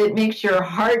is it that makes your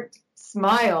heart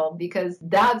smile? Because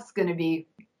that's going to be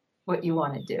what you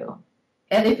want to do.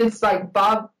 And if it's like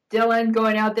Bob Dylan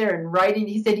going out there and writing,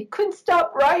 he said he couldn't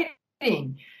stop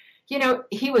writing. You know,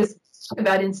 he was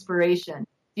about inspiration.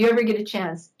 If you ever get a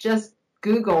chance, just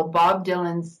Google Bob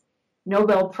Dylan's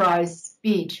Nobel Prize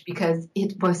speech, because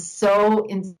it was so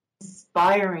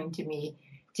inspiring to me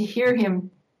to hear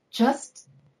him just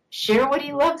share what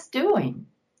he loves doing.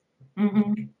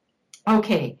 Mm-hmm.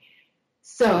 Okay,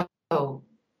 so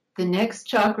the next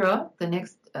chakra,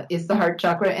 is the heart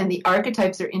chakra, and the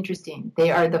archetypes are interesting.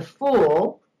 They are the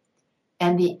fool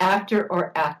and the actor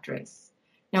or actress.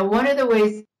 Now, one of the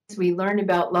ways we learn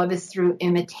about love is through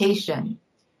imitation.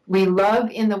 We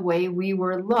love in the way we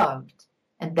were loved,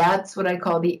 and that's what I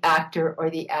call the actor or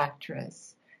the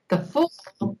actress. The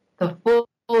fool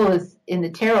is in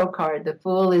the tarot card. The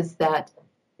fool is that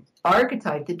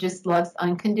archetype that just loves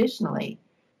unconditionally.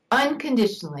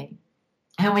 Unconditionally.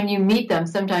 And when you meet them,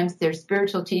 sometimes they're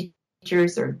spiritual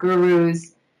teachers or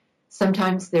gurus.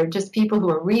 Sometimes they're just people who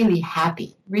are really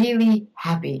happy.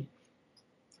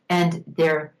 And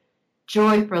their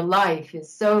joy for life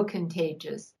is so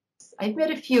contagious. I've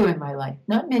met a few in my life,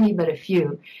 not many, but a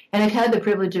few. And I've had the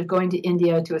privilege of going to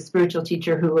India to a spiritual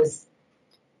teacher who was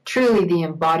truly the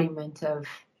embodiment of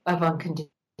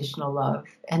unconditional love.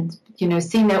 And, you know,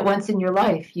 seeing that once in your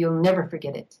life, you'll never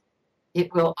forget it.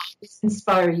 It will always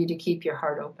inspire you to keep your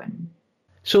heart open.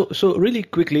 So really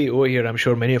quickly over here, I'm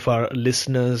sure many of our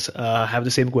listeners have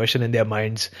the same question in their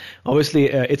minds. Obviously,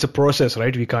 it's a process,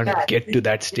 right? We can't get to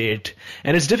that state.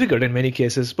 And it's difficult in many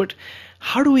cases. But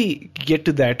how do we get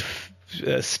to that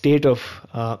state of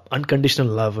unconditional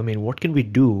love? I mean, what can we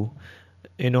do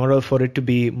in order for it to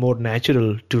be more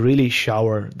natural to really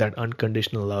shower that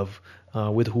unconditional love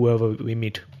with whoever we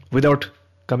meet without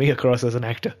coming across as an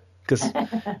actor? Because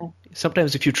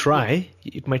sometimes if you try,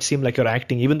 it might seem like you're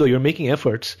acting, even though you're making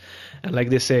efforts. And like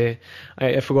they say,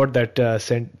 I forgot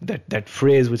that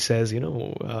phrase which says, you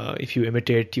know, if you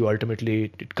imitate, you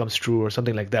ultimately it comes true, or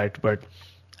something like that. But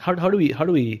how do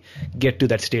we get to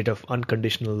that state of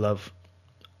unconditional love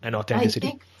and authenticity? I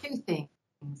think two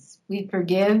things. We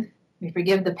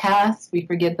forgive the past. We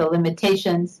forgive the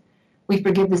limitations. We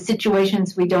forgive the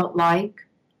situations we don't like.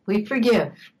 We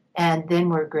forgive, and then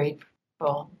we're grateful.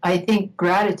 I think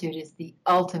gratitude is the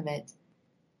ultimate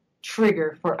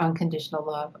trigger for unconditional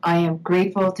love. I am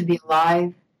grateful to be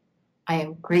alive. I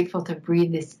am grateful to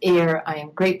breathe this air. I am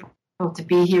grateful to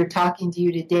be here talking to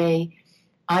you today.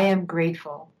 I am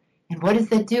grateful. And what does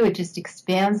that do? It just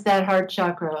expands that heart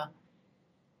chakra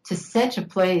to such a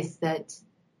place that,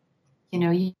 you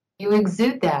know, you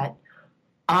exude that.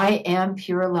 I am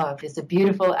pure love is a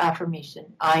beautiful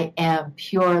affirmation. I am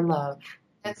pure love.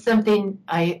 That's something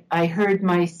I heard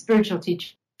my spiritual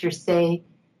teacher say.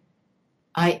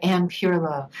 I am pure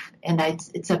love. And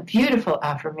it's a beautiful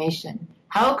affirmation.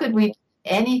 How could we be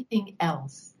anything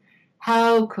else?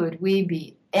 How could we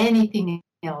be anything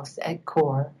else at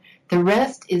core? The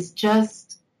rest is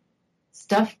just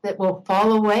stuff that will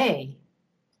fall away.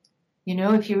 You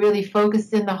know, if you really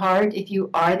focus in the heart, if you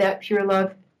are that pure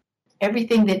love,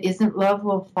 everything that isn't love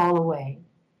will fall away.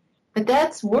 But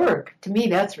that's work. To me,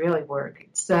 that's really work.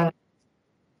 It's,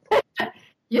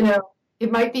 you know,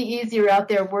 it might be easier out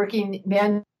there working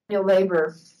manual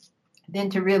labor than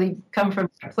to really come from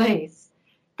that place.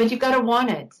 But you've got to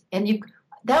want it. And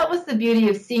that was the beauty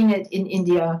of seeing it in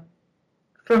India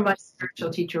from my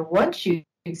spiritual teacher. Once you've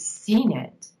seen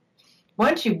it,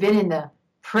 once you've been in the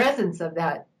presence of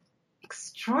that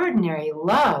extraordinary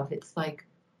love, it's like,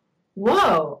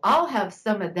 whoa, I'll have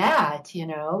some of that, you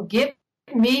know, give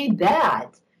me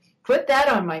that. Put that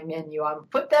on my menu.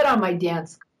 Put that on my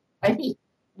dance. I mean,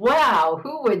 wow,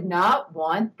 who would not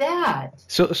want that?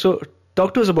 So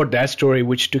talk to us about that story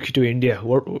which took you to India.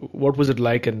 What was it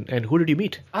like, and who did you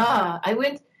meet? I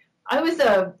was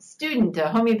a student, a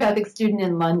homeopathic student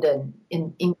in London,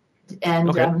 in England, and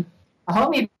okay. A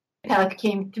homeopath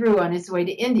came through on his way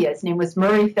to India. His name was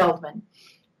Murray Feldman,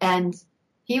 and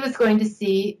he was going to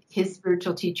see his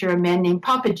spiritual teacher, a man named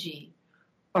Papaji,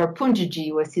 or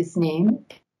Punjaji was his name.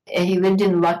 And he lived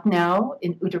in Lucknow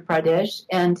in Uttar Pradesh,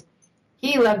 and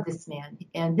he loved this man,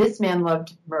 and this man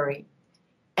loved Murray.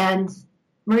 And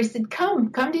Murray said,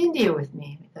 come to India with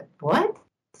me. I thought, what?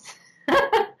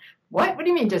 What do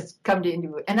you mean just come to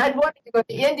India? And I'd wanted to go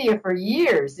to India for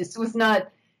years. This was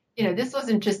not, you know, this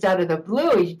wasn't just out of the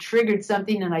blue. He triggered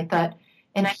something, and I thought,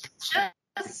 and I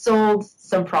just sold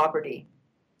some property,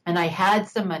 and I had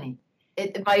some money.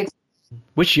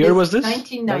 Which year was this?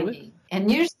 1990. And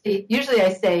usually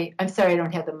I say, I'm sorry, I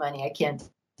don't have the money. I can't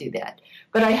do that.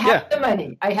 But I had the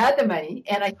money. I had the money.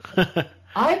 And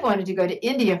I wanted to go to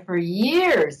India for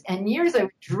years and years. I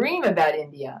would dream about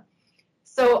India.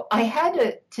 So I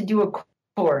had to do a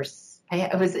course.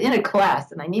 I was in a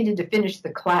class and I needed to finish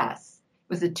the class.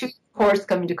 It was a 2 course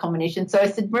coming to culmination. So I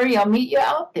said, Marie, I'll meet you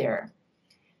out there.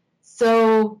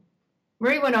 So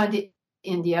Marie went on to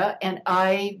India and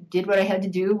I did what I had to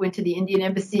do, went to the Indian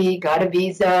embassy, got a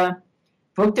visa,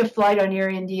 booked a flight on Air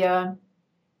India,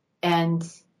 and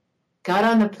got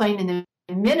on the plane. And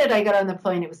the minute I got on the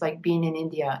plane, it was like being in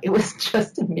India. It was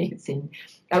just amazing.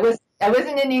 I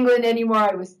wasn't in England anymore.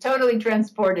 I was totally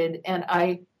transported. And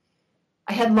I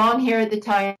had long hair at the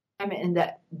time, and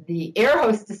the air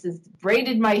hostesses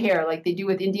braided my hair like they do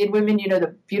with Indian women,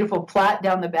 the beautiful plait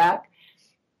down the back.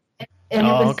 And it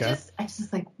was I was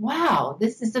just like, wow,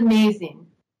 this is amazing.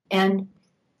 And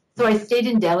so I stayed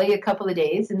in Delhi a couple of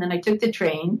days, and then I took the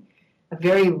train, a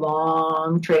very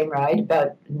long train ride,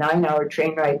 about a 9-hour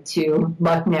train ride to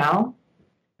Lucknow.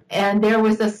 And there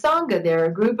was a Sangha there,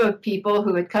 a group of people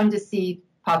who had come to see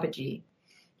Papaji.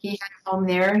 He had a home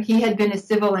there. He had been a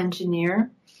civil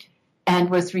engineer and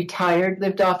was retired,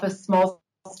 lived off a small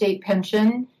state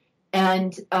pension.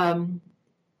 And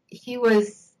he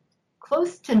was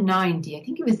close to 90. I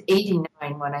think he was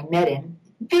 89 when I met him.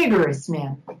 Vigorous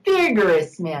man.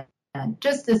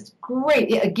 Just this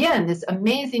great, again, this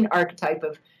amazing archetype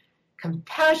of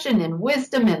compassion and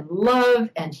wisdom and love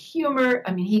and humor.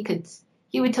 I mean,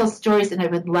 he would tell stories and I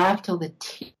would laugh till the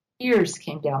tears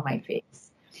came down my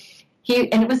face.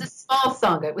 And it was a small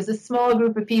Sangha. It was a small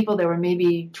group of people. There were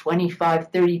maybe 25,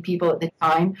 30 people at the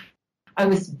time. I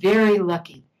was very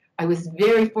lucky. I was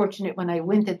very fortunate when I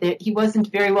went that he wasn't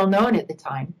very well known at the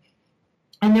time.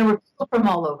 And there were people from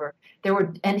all over.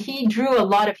 And he drew a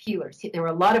lot of healers. There were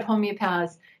a lot of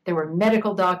homeopaths. There were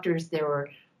medical doctors. There were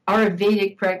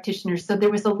Ayurvedic practitioners. So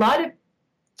there was a lot of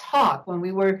talk when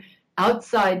we were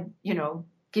outside,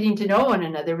 getting to know one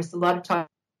another. There was a lot of talk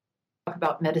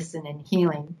about medicine and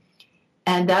healing.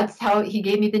 And that's how he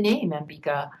gave me the name,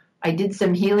 Ambika. I did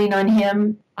some healing on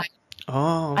him.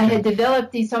 I had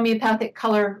developed these homeopathic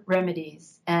color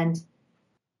remedies, and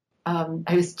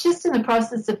I was just in the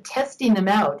process of testing them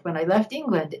out when I left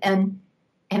England, and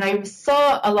I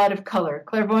saw a lot of color,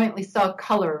 clairvoyantly saw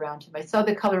color around him. I saw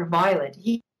the color violet.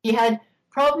 He had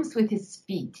problems with his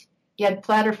feet. He had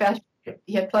plantar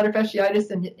fasciitis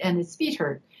and his feet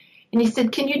hurt. And he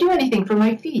said, "Can you do anything for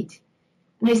my feet?"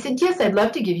 And I said, "Yes, I'd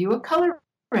love to give you a color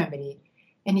remedy."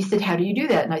 And he said, "How do you do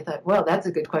that?" And I thought, well, that's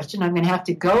a good question. I'm going to have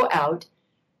to go out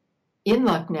in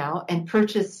Lucknow and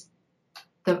purchase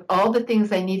all the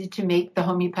things I needed to make the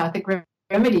homeopathic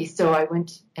remedy. So I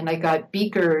went and I got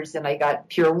beakers and I got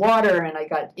pure water and I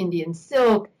got Indian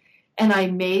silk and I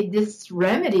made this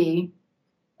remedy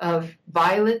of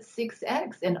violet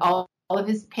 6X and all of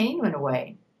his pain went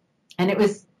away. And it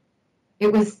was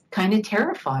kind of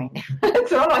terrifying.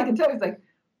 That's all I can tell. It's like,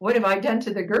 what have I done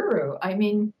to the guru? I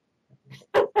mean,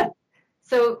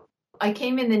 so I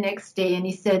came in the next day and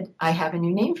he said, "I have a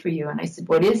new name for you." And I said,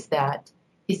 "What is that?"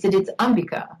 He said, "It's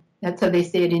Ambika." That's how they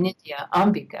say it in India,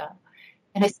 Ambika.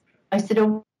 And I said,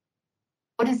 "Oh,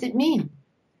 what does it mean?"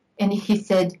 And he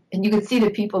said, and you could see the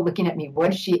people looking at me,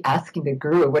 what is she asking the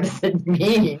guru? What does it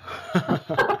mean?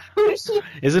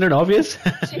 Isn't it obvious?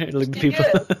 Like people.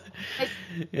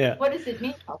 Yeah. "What does it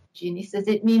mean, Papaji?" And he says,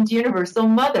 "It means universal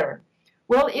mother."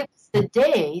 Well, it was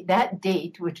that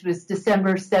date, which was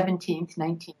December 17th,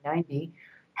 1990,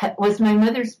 was my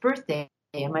mother's birthday.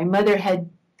 And my mother had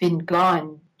been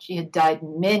gone. She had died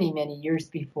many, many years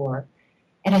before.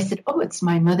 And I said, "Oh, it's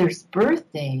my mother's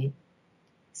birthday."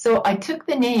 So I took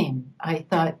the name. I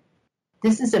thought,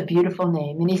 this is a beautiful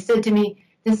name. And he said to me,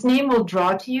 "This name will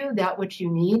draw to you that which you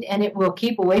need, and it will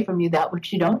keep away from you that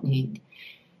which you don't need."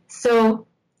 So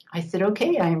I said,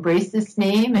 okay, I embraced this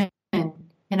name,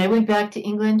 and I went back to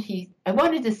England. I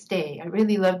wanted to stay. I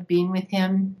really loved being with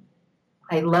him.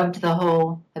 I loved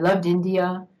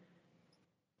India.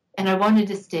 And I wanted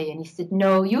to stay. And he said,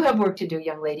 "No, you have work to do,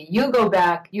 young lady. You go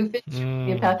back. You finish your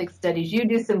homeopathic studies. You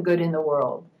do some good in the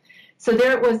world." So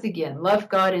there it was again, love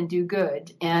God and do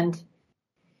good. And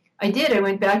I did. I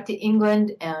went back to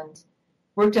England and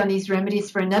worked on these remedies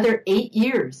for another 8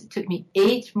 years. It took me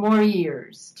 8 more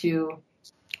years to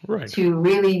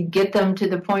really get them to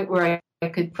the point where I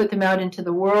could put them out into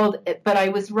the world. But I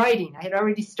was writing. I had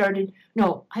already started.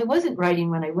 No, I wasn't writing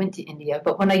when I went to India.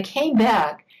 But when I came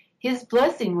back, his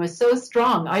blessing was so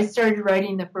strong. I started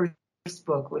writing the first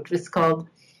book, which was called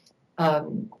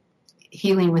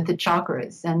Healing with the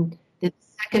Chakras. And the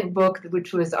second book,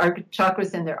 which was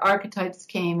Chakras and Their Archetypes,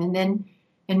 came. And then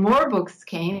more books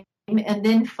came. And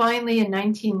then finally in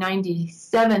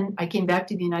 1997, I came back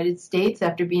to the United States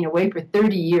after being away for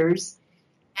 30 years.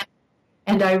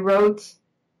 And I wrote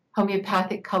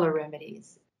Homeopathic Color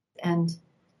Remedies. And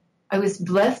I was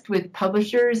blessed with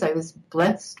publishers. I was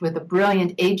blessed with a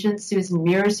brilliant agent, Susan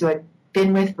Mears, who I'd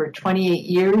been with for 28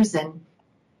 years. And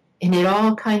it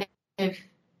all kind of,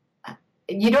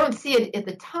 you don't see it at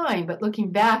the time, but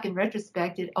looking back in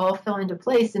retrospect, it all fell into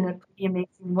place in a pretty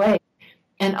amazing way.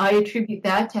 And I attribute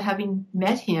that to having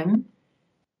met him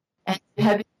and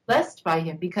having been blessed by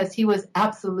him, because he was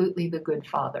absolutely the good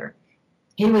father.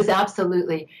 He was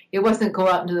absolutely, it wasn't go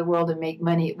out into the world and make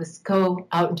money. It was go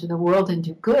out into the world and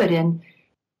do good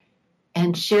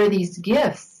and share these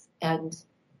gifts. And,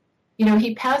 you know,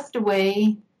 he passed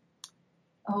away,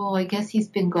 I guess he's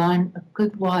been gone a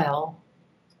good while.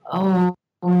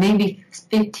 Maybe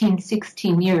 15,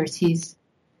 16 years he's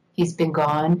been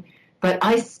gone. But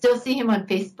I still see him on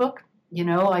Facebook. You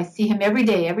know, I see him every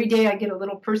day. Every day I get a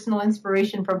little personal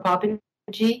inspiration from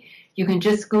Papaji. You can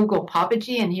just Google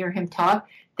Papaji and hear him talk.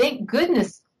 Thank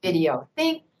goodness video.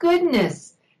 Thank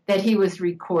goodness that he was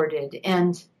recorded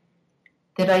and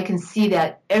that I can see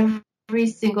that every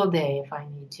single day if I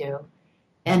need to.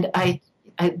 And I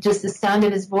just the sound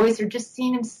of his voice or just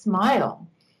seeing him smile,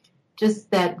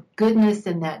 just that goodness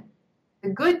and that the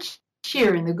good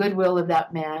cheer and the goodwill of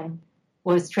that man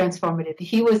was transformative.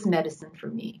 He was medicine for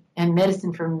me and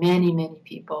medicine for many, many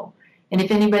people. And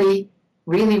if anybody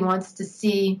really wants to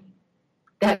see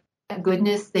that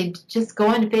goodness, they just go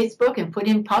onto Facebook and put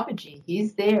in Papaji.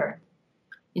 He's there.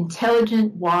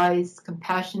 Intelligent, wise,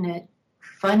 compassionate,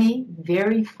 funny,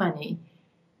 very funny.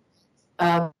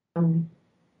 What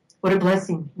a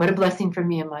blessing. What a blessing for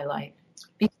me in my life.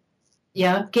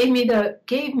 Gave me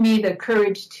the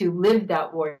courage to live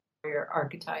that warrior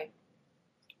archetype.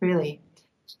 Really.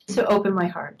 To open my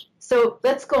heart. So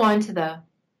let's go on to the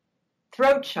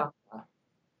throat chakra.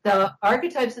 The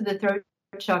archetypes of the throat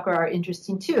chakra are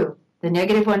interesting too. The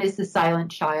negative one is the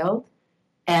silent child,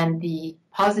 and the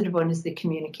positive one is the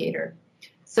communicator.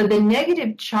 So the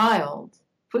negative child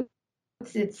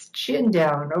puts its chin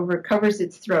down, covers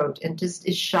its throat, and just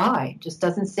is shy, just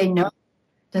doesn't say no,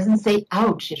 doesn't say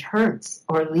ouch, it hurts,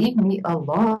 or leave me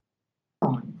alone.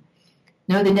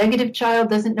 No, the negative child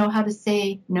doesn't know how to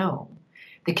say no.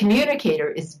 The communicator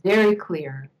is very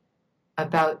clear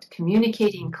about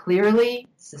communicating clearly,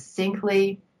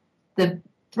 succinctly. The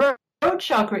throat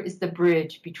chakra is the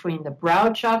bridge between the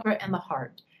brow chakra and the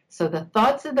heart. So the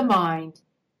thoughts of the mind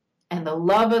and the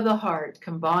love of the heart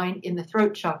combine in the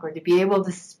throat chakra to be able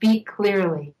to speak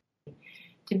clearly,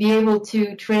 to be able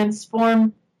to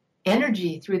transform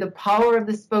energy through the power of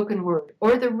the spoken word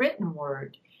or the written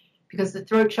word, because the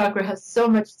throat chakra has so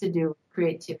much to do with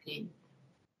creativity.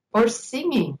 Or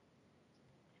singing.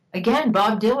 Again,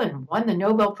 Bob Dylan won the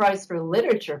Nobel Prize for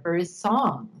Literature for his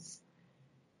songs.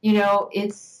 You know,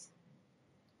 it's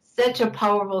such a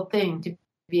powerful thing to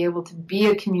be able to be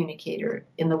a communicator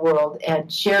in the world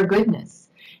and share goodness.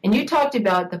 And you talked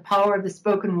about the power of the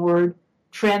spoken word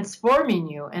transforming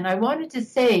you. And I wanted to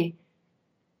say,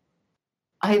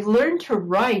 I've learned to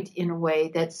write in a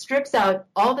way that strips out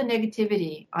all the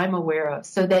negativity I'm aware of,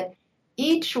 so that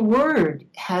each word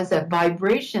has a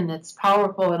vibration that's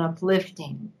powerful and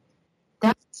uplifting.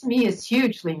 That, to me, is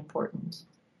hugely important.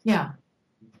 Yeah.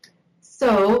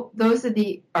 So those are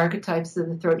the archetypes of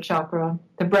the throat chakra.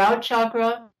 The brow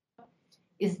chakra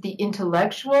is the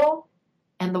intellectual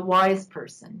and the wise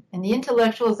person. And the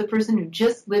intellectual is the person who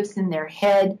just lives in their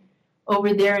head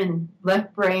over there in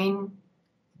left brain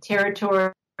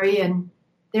territory, and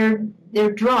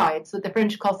they're dry. It's what the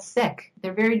French call sec.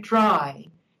 They're very dry.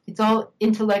 It's all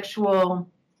intellectual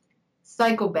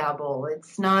psychobabble.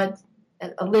 It's not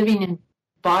a living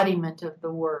embodiment of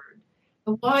the word.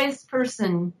 The wise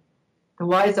person, the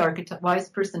wise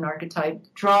person archetype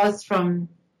draws from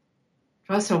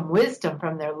wisdom,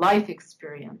 from their life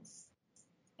experience.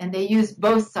 And they use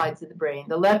both sides of the brain,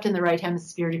 the left and the right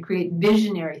hemisphere, to create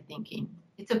visionary thinking.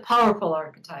 It's a powerful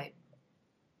archetype.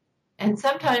 And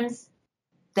sometimes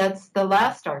that's the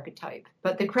last archetype.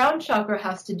 But the crown chakra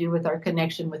has to do with our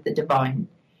connection with the divine.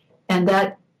 And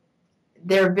that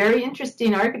they're very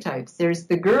interesting archetypes. There's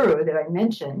the guru that I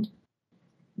mentioned,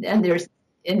 and there's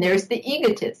the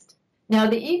egotist. Now,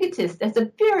 the egotist, that's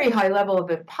a very high level of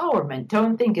empowerment.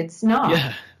 Don't think it's not.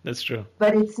 Yeah, that's true.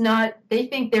 But it's not. They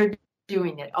think they're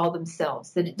doing it all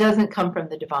themselves, that it doesn't come from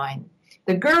the divine.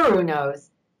 The guru knows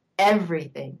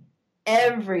everything.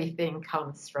 Everything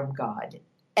comes from God.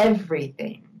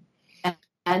 Everything.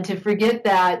 And to forget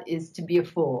that is to be a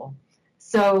fool.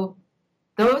 So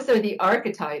those are the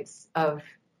archetypes of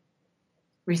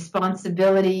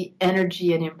responsibility,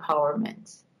 energy, and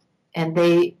empowerment. And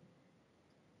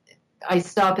I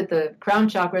stop at the crown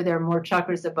chakra. There are more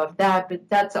chakras above that, but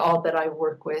that's all that I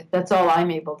work with. That's all I'm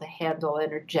able to handle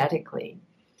energetically.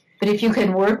 But if you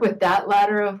can work with that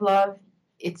ladder of love,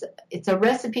 it's a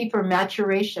recipe for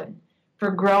maturation,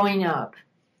 for growing up,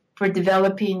 for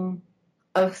developing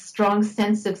a strong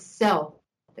sense of self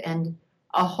and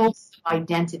a wholesome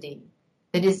identity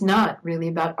that is not really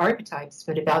about archetypes,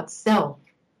 but about self.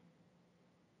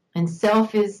 And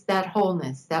self is that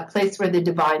wholeness, that place where the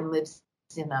divine lives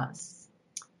in us.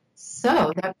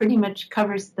 So that pretty much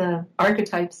covers the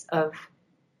archetypes of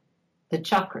the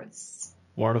chakras.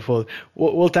 Wonderful.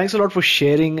 Well, thanks a lot for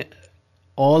sharing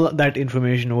all that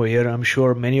information over here. I'm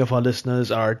sure many of our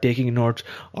listeners are taking notes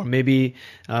or maybe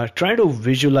trying to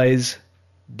visualize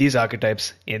these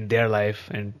archetypes in their life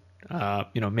and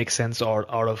make sense out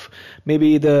of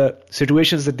maybe the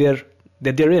situations that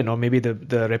they're in, or maybe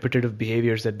the repetitive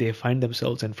behaviors that they find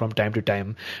themselves in from time to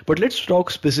time. But let's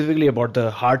talk specifically about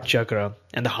the heart chakra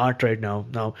and the heart right now.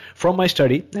 Now, from my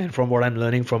study and from what I'm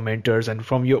learning from mentors and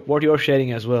from what you're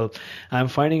sharing as well, I'm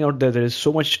finding out that there is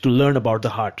so much to learn about the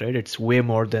heart, right? It's way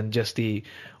more than just the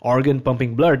organ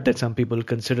pumping blood that some people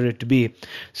consider it to be.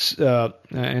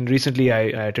 And recently I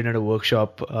attended a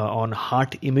workshop on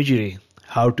heart imagery,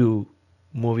 how to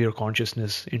move your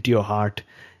consciousness into your heart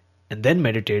and then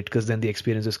meditate, because then the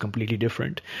experience is completely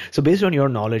different. So based on your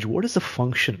knowledge, what is the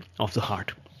function of the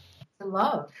heart? To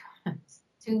love,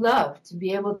 to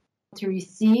be able to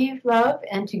receive love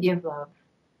and to give love,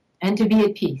 and to be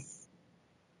at peace,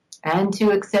 and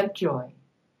to accept joy.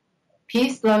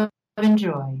 Peace, love, and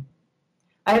joy.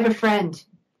 I have a friend,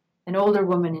 an older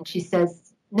woman, and she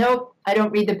says, nope, I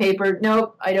don't read the paper.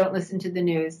 Nope, I don't listen to the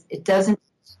news. It doesn't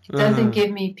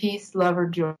give me peace, love, or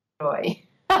joy.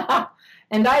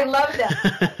 And I love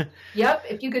that. Yep,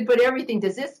 if you could put everything,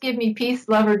 does this give me peace,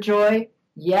 love, or joy?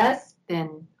 Yes,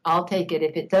 then I'll take it.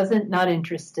 If it doesn't, not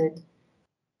interested.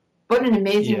 What an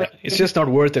amazing way. It's just not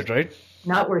worth it, right?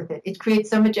 Not worth it. It creates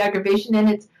so much aggravation,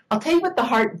 and I'll tell you what the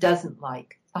heart doesn't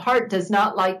like. The heart does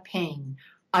not like pain,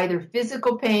 either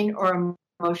physical pain or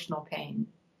emotional pain.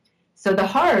 So the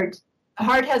heart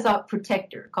has a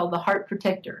protector called the heart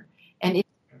protector, and it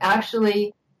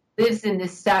actually lives in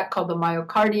this sac called the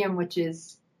myocardium, which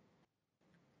is,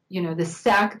 the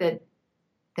sac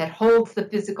that holds the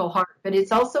physical heart. But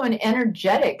it's also an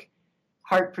energetic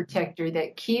heart protector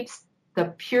that keeps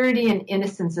the purity and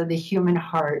innocence of the human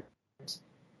heart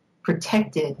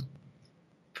protected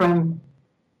from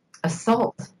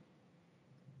assault.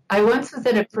 I once was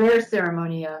at a prayer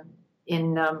ceremony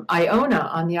in Iona,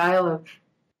 on the Isle of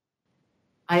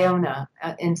Iona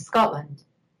in Scotland,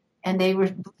 and they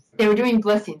were doing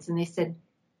blessings, and they said,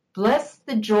 bless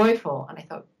the joyful. And I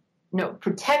thought, no,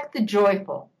 protect the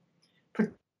joyful.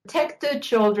 Protect the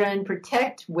children,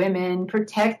 protect women,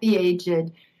 protect the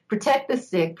aged, protect the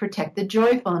sick, protect the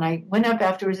joyful. And I went up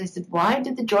afterwards, I said, why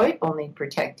did the joyful need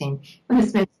protecting? And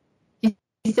this man,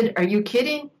 he said, are you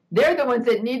kidding? They're the ones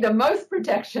that need the most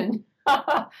protection.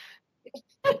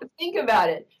 Think about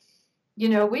it. We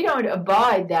don't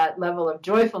abide that level of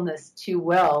joyfulness too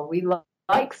well. We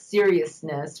like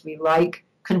seriousness. We like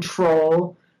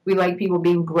control. We like people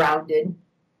being grounded.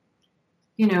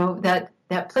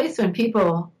 That place when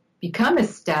people become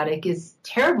ecstatic is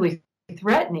terribly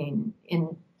threatening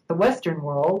in the Western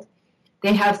world.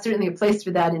 They have certainly a place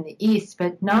for that in the East,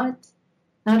 but not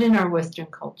in our Western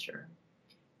culture.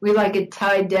 We like it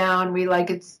tied down. We like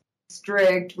it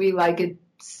strict. We like it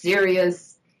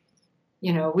serious.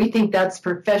 We think that's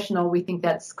professional. We think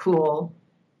that's cool.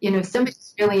 If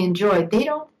somebody's really enjoyed, they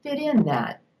don't fit in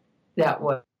that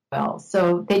well.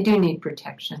 So they do need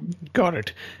protection. Got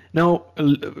it. Now,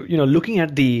 looking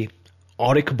at the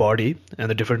auric body and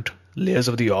the different layers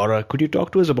of the aura, could you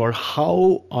talk to us about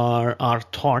how are our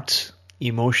thoughts,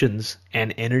 emotions,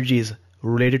 and energies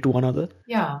related to one another?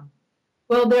 Yeah.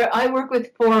 Well, I work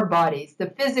with 4 bodies. The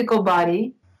physical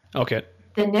body. Okay.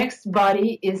 The next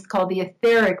body is called the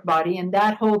etheric body, and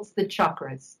that holds the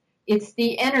chakras. It's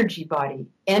the energy body.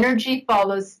 Energy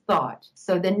follows thought.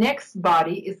 So the next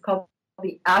body is called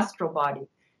the astral body.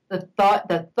 The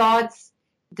thoughts,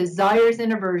 desires,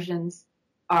 and aversions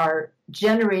are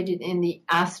generated in the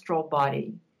astral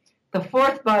body. The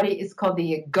 4th body is called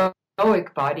the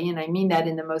egoic body, and I mean that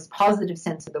in the most positive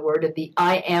sense of the word, of the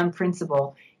I am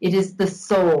principle. It is the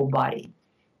soul body.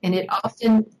 And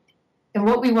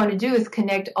what we want to do is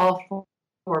connect all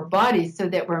 4 bodies so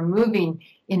that we're moving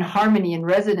in harmony and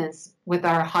resonance with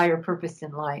our higher purpose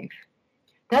in life.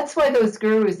 That's why those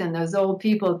gurus and those old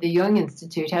people at the Jung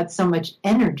Institute had so much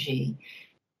energy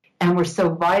and were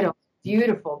so vital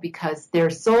beautiful because their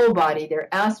soul body,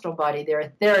 their astral body, their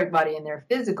etheric body, and their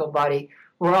physical body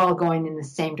were all going in the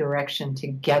same direction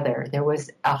together. There was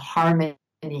a harmony,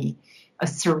 a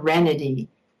serenity,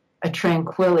 a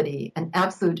tranquility, an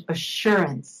absolute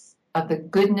assurance of the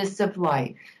goodness of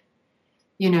life.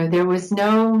 There was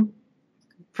no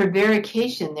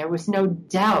prevarication, there was no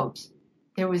doubt,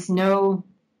 there was no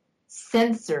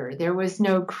censor, there was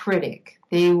no critic.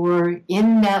 They were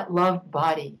in that love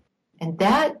body, and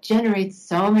that generates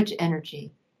so much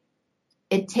energy.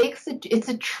 It's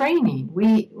a training.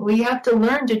 We have to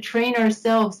learn to train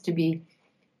ourselves to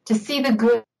see the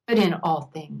good in all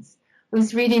things. I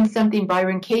was reading something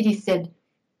Byron Katie said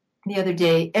the other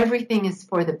day, everything is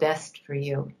for the best for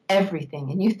you,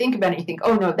 everything. And you think about it, you think,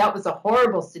 oh no, that was a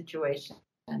horrible situation.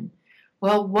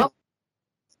 Well, what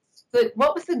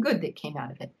was the good that came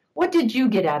out of it? What did you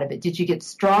get out of it? Did you get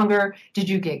stronger? Did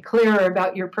you get clearer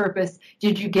about your purpose?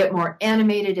 Did you get more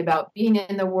animated about being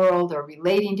in the world or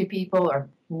relating to people or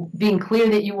being clear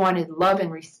that you wanted love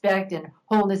and respect and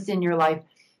wholeness in your life?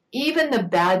 Even the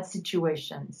bad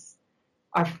situations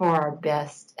are for our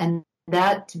best. And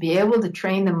that to be able to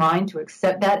train the mind to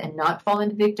accept that and not fall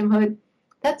into victimhood,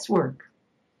 that's work.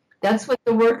 That's what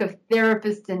the work of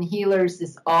therapists and healers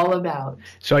is all about.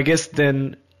 So I guess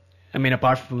then,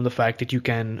 apart from the fact that you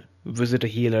can visit a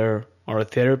healer or a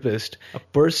therapist, a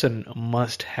person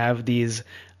must have these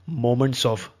moments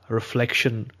of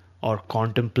reflection or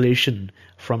contemplation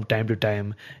from time to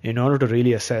time in order to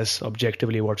really assess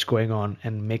objectively what's going on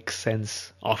and make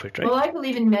sense of it, right? Well, I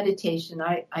believe in meditation.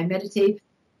 I meditate.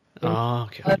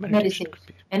 Okay. Meditation.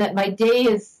 And my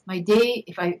day,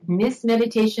 if I miss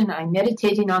meditation, I'm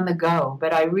meditating on the go.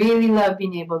 But I really love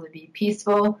being able to be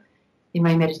peaceful in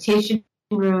my meditation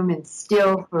room and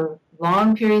still for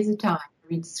long periods of time,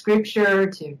 read scripture,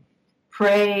 to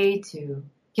pray, to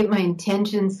get my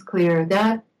intentions clear.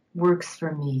 That works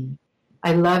for me.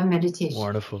 I love meditation.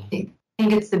 Wonderful. I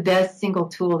think it's the best single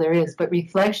tool there is, but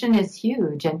reflection is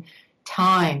huge, and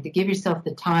time, to give yourself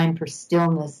the time for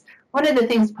stillness. One of the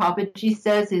things Papaji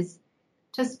says is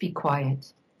just be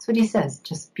quiet. That's what he says,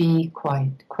 just be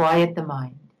quiet, quiet the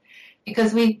mind.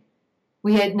 Because we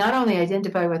had not only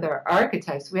identify with our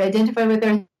archetypes, we identify with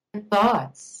our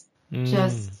thoughts.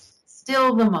 Just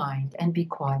still the mind and be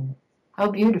quiet. How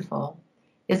beautiful.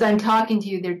 As I'm talking to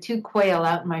you, there are two quail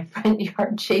out in my front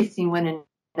yard chasing one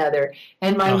another,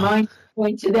 and my mind is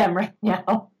going to them right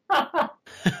now.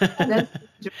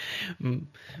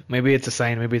 Maybe it's a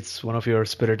sign. Maybe it's one of your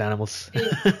spirit animals.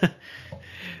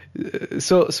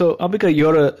 So Ambika,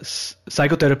 you're a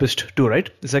psychotherapist too, right?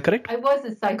 Is that correct? I was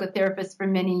a psychotherapist for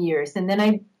many years, and then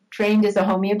I trained as a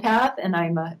homeopath, and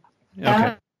I'm a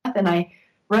and I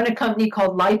run a company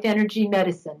called Life Energy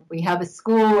Medicine. We have a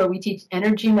school where we teach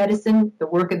energy medicine, the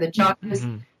work of the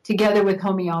chakras, together with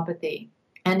homeopathy,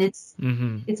 and it's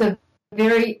a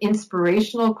very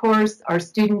inspirational course. Our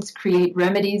students create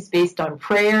remedies based on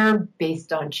prayer,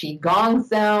 based on qigong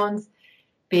sounds,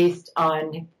 based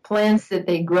on plants that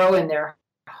they grow in their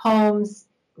homes.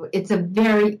 It's a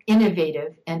very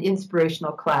innovative and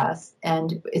inspirational class,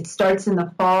 and it starts in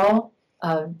the fall.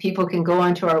 People can go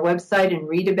onto our website and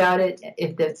read about it.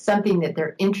 If that's something that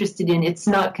they're interested in, it's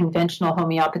not conventional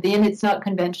homeopathy, and it's not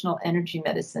conventional energy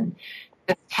medicine.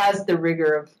 It has the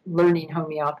rigor of learning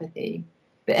homeopathy.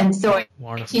 And so I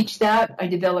teach that. I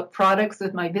develop products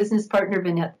with my business partner,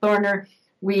 Vinette Thorner.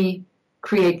 We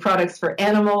create products for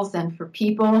animals and for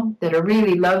people that are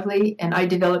really lovely. And I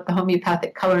develop the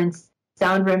homeopathic color and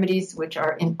sound remedies, which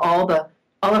are in all of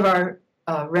our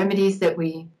remedies that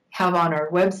we have on our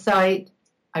website.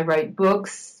 I write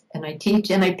books, and I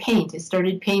teach, and I paint. I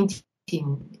started painting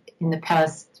in the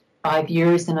past 5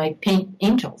 years, and I paint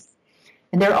angels.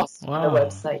 And they're also on our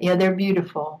website. Yeah, they're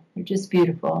beautiful. They're just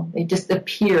beautiful. They just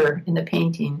appear in the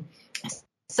painting.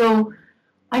 So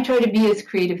I try to be as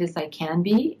creative as I can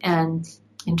be and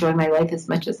enjoy my life as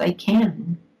much as I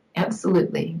can.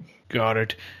 Absolutely. Got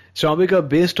it. So Ambika,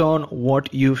 based on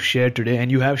what you've shared today, and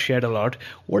you have shared a lot,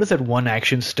 what is that one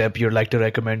action step you'd like to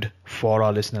recommend for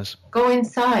our listeners? Go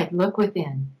inside. Look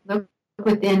within. Look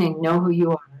within and know who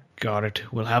you are. Got it.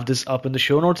 We'll have this up in the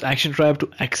show notes. Action Tribe. To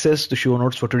access the show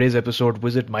notes for today's episode,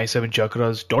 visit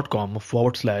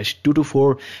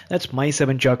my7chakras.com/224. That's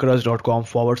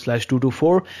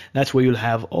my7chakras.com/224. That's where you'll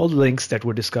have all the links that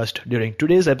were discussed during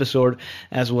today's episode,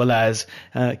 as well as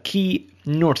key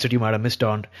notes that you might have missed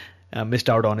out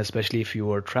on, especially if you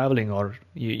were traveling or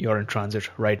you're in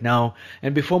transit right now.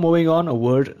 And before moving on, a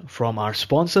word from our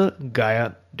sponsor,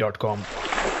 Gaia.com.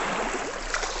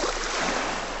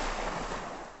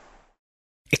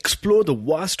 Explore the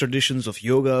vast traditions of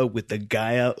yoga with the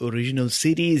Gaia original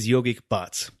series Yogic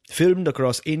Paths. Filmed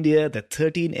across India, the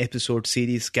 13-episode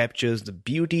series captures the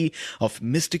beauty of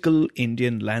mystical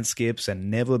Indian landscapes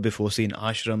and never-before-seen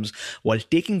ashrams while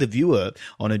taking the viewer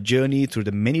on a journey through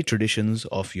the many traditions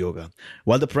of yoga.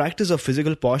 While the practice of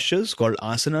physical postures called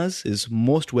asanas is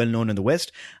most well known in the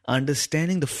West,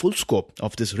 understanding the full scope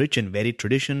of this rich and varied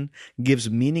tradition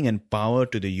gives meaning and power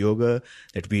to the yoga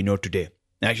that we know today.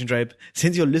 Action Tribe,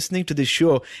 since you're listening to this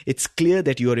show, it's clear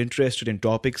that you are interested in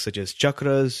topics such as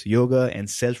chakras, yoga,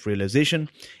 and self-realization,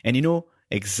 and you know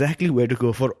exactly where to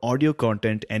go for audio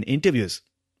content and interviews.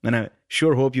 And I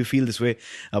sure hope you feel this way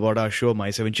about our show,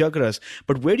 My 7 Chakras.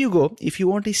 But where do you go if you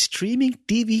want a streaming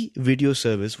TV video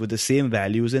service with the same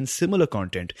values and similar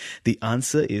content? The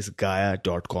answer is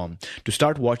Gaia.com. To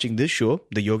start watching this show,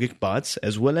 The Yogic Paths,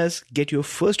 as well as get your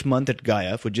first month at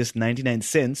Gaia for just 99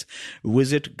 cents,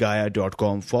 visit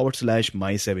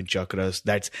Gaia.com/My 7 Chakras.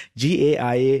 That's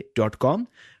GAIA.com/My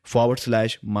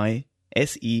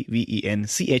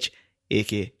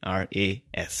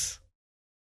SEVENCHAKRAS.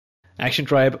 Action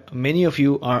Tribe, many of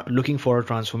you are looking for a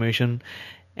transformation,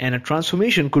 and a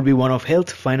transformation could be one of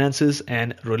health, finances,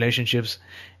 and relationships.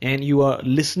 And you are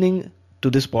listening to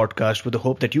this podcast with the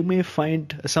hope that you may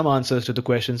find some answers to the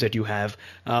questions that you have.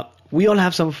 We all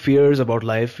have some fears about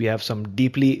life. We have some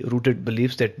deeply rooted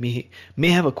beliefs that may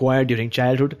have acquired during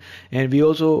childhood, and we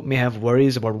also may have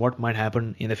worries about what might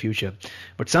happen in the future.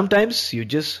 But sometimes you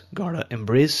just gotta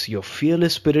embrace your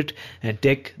fearless spirit and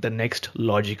take the next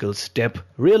logical step.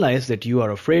 Realize that you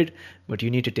are afraid, but you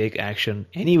need to take action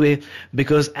anyway,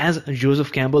 because as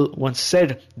Joseph Campbell once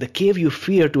said, the cave you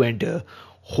fear to enter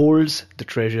holds the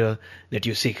treasure that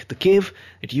you seek. The cave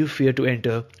that you fear to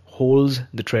enter holds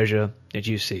the treasure that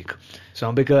you seek.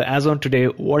 So Ambika, as on today,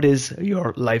 what is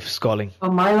your life's calling?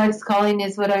 Well, my life's calling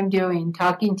is what I'm doing,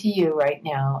 talking to you right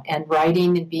now and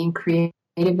writing and being creative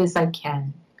as I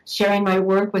can, sharing my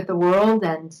work with the world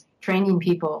and training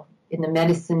people in the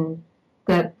medicine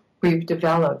that we've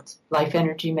developed, life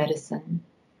energy medicine.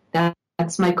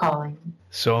 That's my calling.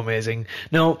 So amazing.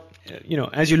 Now,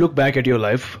 as you look back at your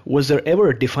life, was there ever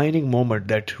a defining moment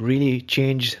that really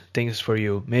changed things for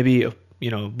you? Maybe a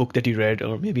book that you read,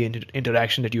 or maybe an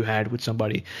interaction that you had with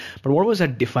somebody. But what was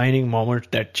that defining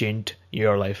moment that changed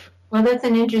your life? Well, that's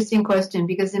an interesting question,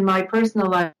 because in my personal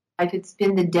life, it's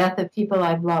been the death of people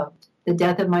I've loved. The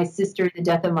death of my sister, the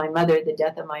death of my mother, the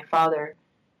death of my father.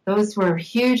 Those were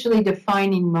hugely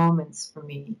defining moments for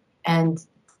me. And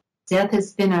death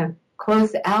has been a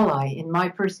close ally in my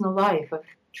personal life of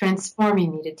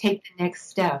transforming me to take the next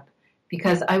step,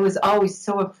 because I was always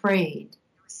so afraid,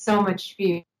 so much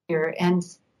fear. And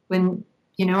when,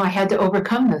 I had to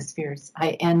overcome those fears.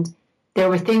 And there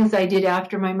were things I did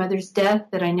after my mother's death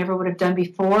that I never would have done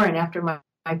before. And after my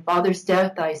father's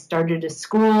death, I started a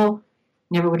school.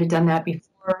 Never would have done that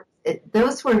before.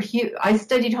 Those were huge. I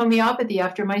studied homeopathy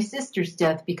after my sister's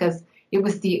death because it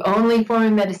was the only form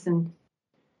of medicine,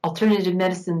 alternative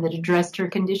medicine, that addressed her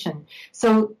condition.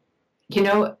 So,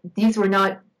 these were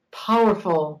not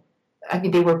powerful. I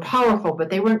mean, they were powerful, but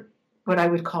they weren't what I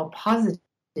would call positive.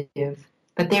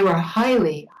 But they were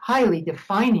highly, highly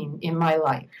defining in my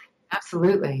life.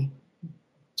 Absolutely.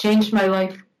 Changed my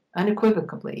life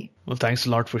unequivocally. Well, thanks a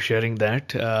lot for sharing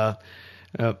that.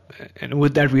 And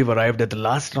with that, we've arrived at the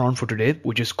last round for today,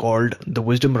 which is called the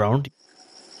Wisdom Round.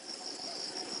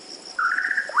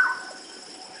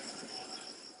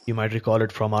 You might recall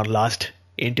it from our last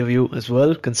interview as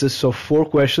well. It consists of 4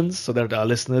 questions so that our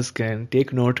listeners can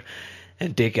take note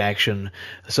and take action.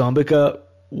 So, Ambika,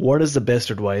 what is the best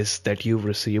advice that you've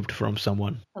received from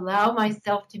someone? Allow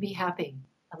myself to be happy.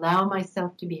 Allow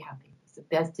myself to be happy. It's the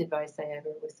best advice I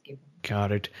ever was given.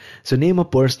 Got it. So name a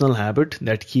personal habit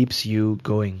that keeps you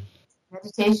going.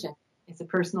 Meditation is a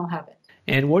personal habit.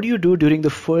 And what do you do during the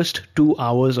first 2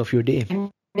 hours of your day? I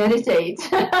meditate.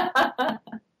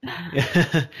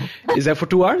 Is that for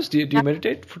 2 hours? Do you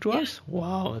meditate for 2 hours?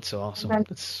 Wow, that's awesome.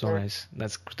 That's so nice.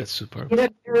 That's super. I get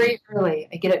up very early.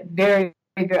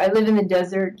 I live in the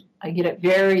desert. I get up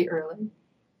very early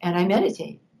and I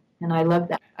meditate. And I love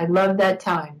that. I love that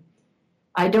time.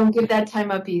 I don't give that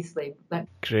time up easily. But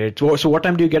great. So what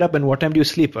time do you get up and what time do you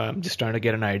sleep? I'm just trying to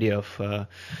get an idea of...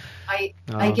 I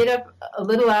get up a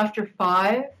little after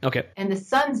 5. Okay. And the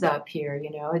sun's up here,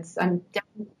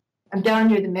 I'm down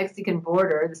near the Mexican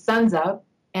border. The sun's up.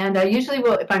 And I usually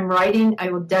will, if I'm writing,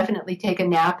 I will definitely take a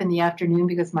nap in the afternoon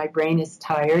because my brain is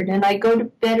tired. And I go to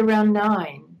bed around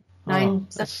 9.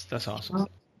 That's awesome.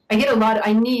 I need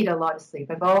a lot of sleep.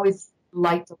 I've always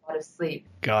liked a lot of sleep.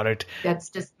 Got it. That's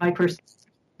just my personal.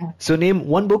 So name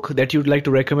one book that you'd like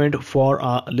to recommend for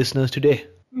our listeners today.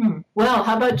 Well,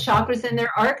 how about Chakras and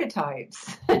Their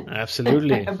Archetypes?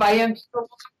 Absolutely. By M.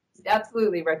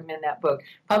 Absolutely recommend that book.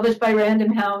 Published by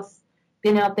Random House,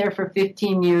 been out there for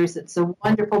 15 years. It's a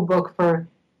wonderful book for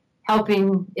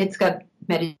helping. It's got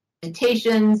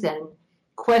meditations and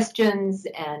questions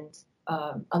and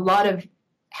a lot of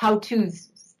how-to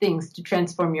things to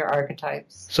transform your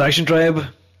archetypes. So Action Tribe,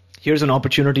 here's an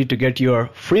opportunity to get your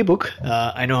free book.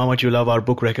 I know how much you love our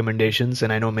book recommendations,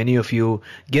 and I know many of you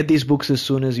get these books as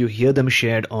soon as you hear them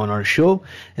shared on our show.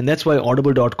 And that's why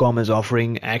Audible.com is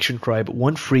offering Action Tribe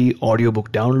one free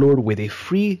audiobook download with a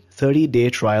free 30-day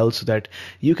trial so that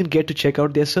you can get to check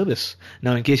out their service.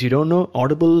 Now, in case you don't know,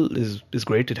 Audible is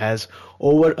great. It has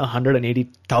over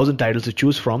 180,000 titles to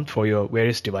choose from for your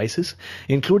various devices,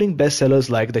 including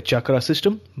bestsellers like The Chakra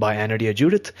System by Anadia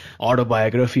Judith,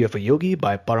 Autobiography of a Yogi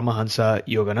by Paramahansa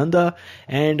Yogananda,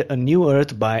 and A New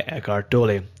Earth by Eckhart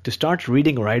Tolle. To start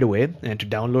reading right away and to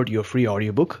download your free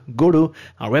audiobook, go to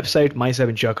our website,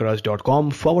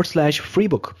 my7chakras.com/free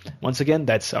book. Once again,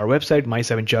 that's our website,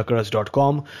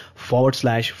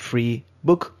 my7chakras.com/free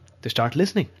book to start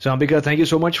listening. So Ambika, thank you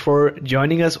so much for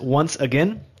joining us once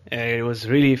again. It was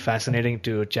really fascinating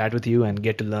to chat with you and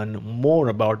get to learn more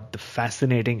about the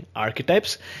fascinating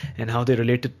archetypes and how they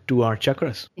related to our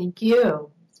chakras. Thank you.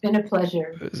 It's been a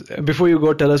pleasure. Before you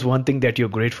go, tell us one thing that you're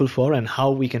grateful for and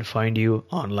how we can find you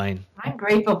online. I'm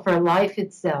grateful for life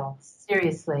itself.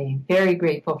 Seriously, very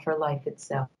grateful for life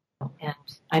itself. And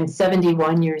I'm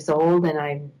 71 years old, and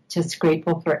I'm just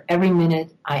grateful for every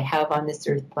minute I have on this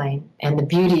earth plane and the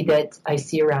beauty that I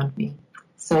see around me.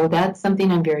 So that's something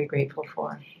I'm very grateful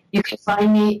for. You can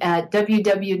find me at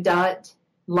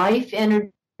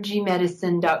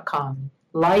www.lifeenergymedicine.com.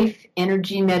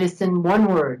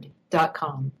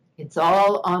 Lifeenergymedicine.com. It's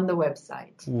all on the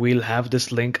website. We'll have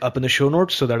this link up in the show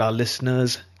notes so that our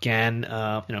listeners can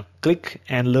click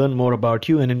and learn more about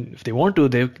you. And if they want to,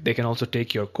 they can also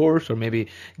take your course or maybe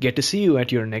get to see you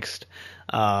at your next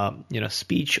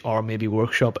speech or maybe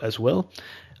workshop as well.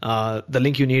 The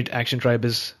link you need, Action Tribe,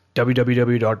 is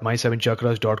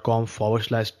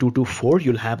www.my7chakras.com/224.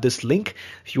 You'll have this link.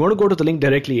 If you want to go to the link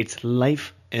directly, it's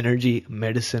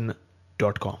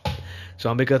lifeenergymedicine.com.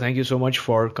 So Ambika, thank you so much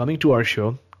for coming to our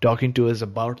show, talking to us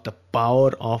about the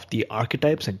power of the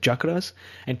archetypes and chakras,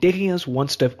 and taking us one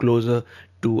step closer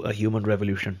to a human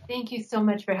revolution. Thank you so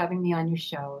much for having me on your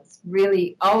show. It's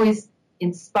really always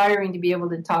inspiring to be able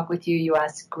to talk with you. You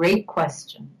ask great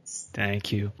questions.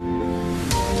 Thank you.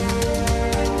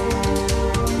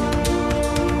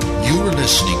 You were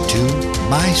listening to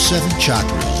My 7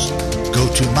 Chakras. Go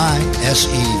to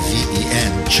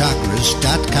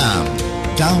mysevenchakras.com.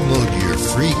 Download your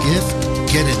free gift,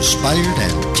 get inspired,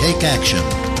 and take action.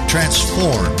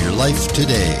 Transform your life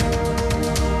today.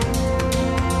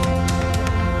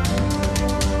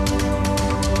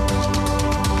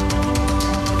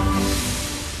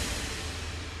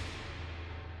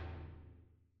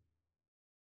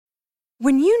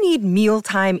 When you need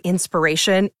mealtime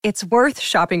inspiration, it's worth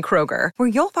shopping Kroger, where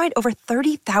you'll find over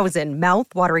 30,000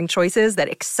 mouth-watering choices that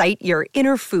excite your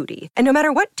inner foodie. And no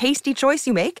matter what tasty choice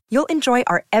you make, you'll enjoy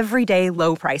our everyday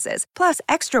low prices, plus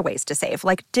extra ways to save,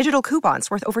 like digital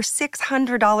coupons worth over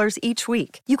 $600 each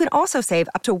week. You can also save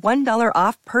up to $1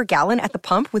 off per gallon at the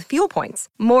pump with fuel points.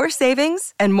 More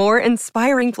savings and more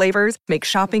inspiring flavors make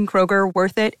shopping Kroger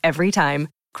worth it every time.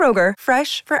 Kroger,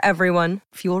 fresh for everyone.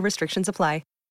 Fuel restrictions apply.